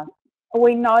webinars.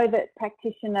 We know that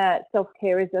practitioner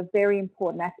self-care is a very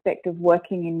important aspect of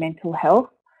working in mental health.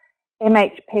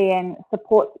 MHPN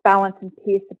supports balance and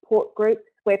peer support groups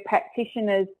where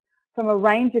practitioners from a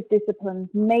range of disciplines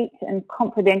meet and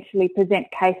confidentially present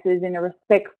cases in a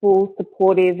respectful,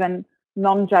 supportive and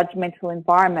non-judgmental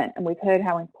environment. And we've heard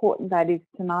how important that is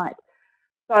tonight.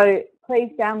 So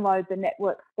please download the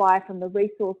network flyer from the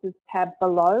resources tab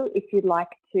below if you'd like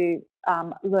to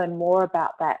learn more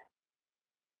about that.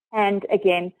 And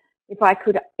again, if I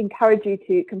could encourage you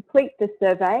to complete the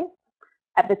survey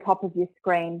at the top of your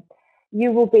screen.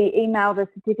 You will be emailed a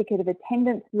certificate of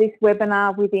attendance for this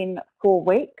webinar within 4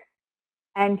 weeks,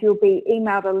 and you'll be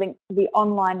emailed a link to the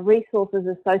online resources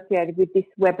associated with this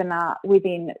webinar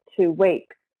within 2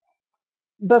 weeks.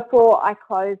 Before I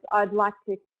close, I'd like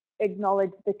to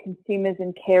acknowledge the consumers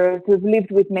and carers who've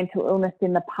lived with mental illness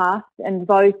in the past and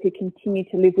those who continue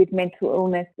to live with mental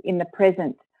illness in the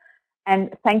present.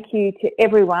 And thank you to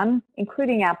everyone,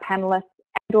 including our panellists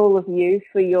and all of you,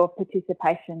 for your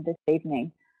participation this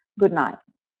evening. Good night.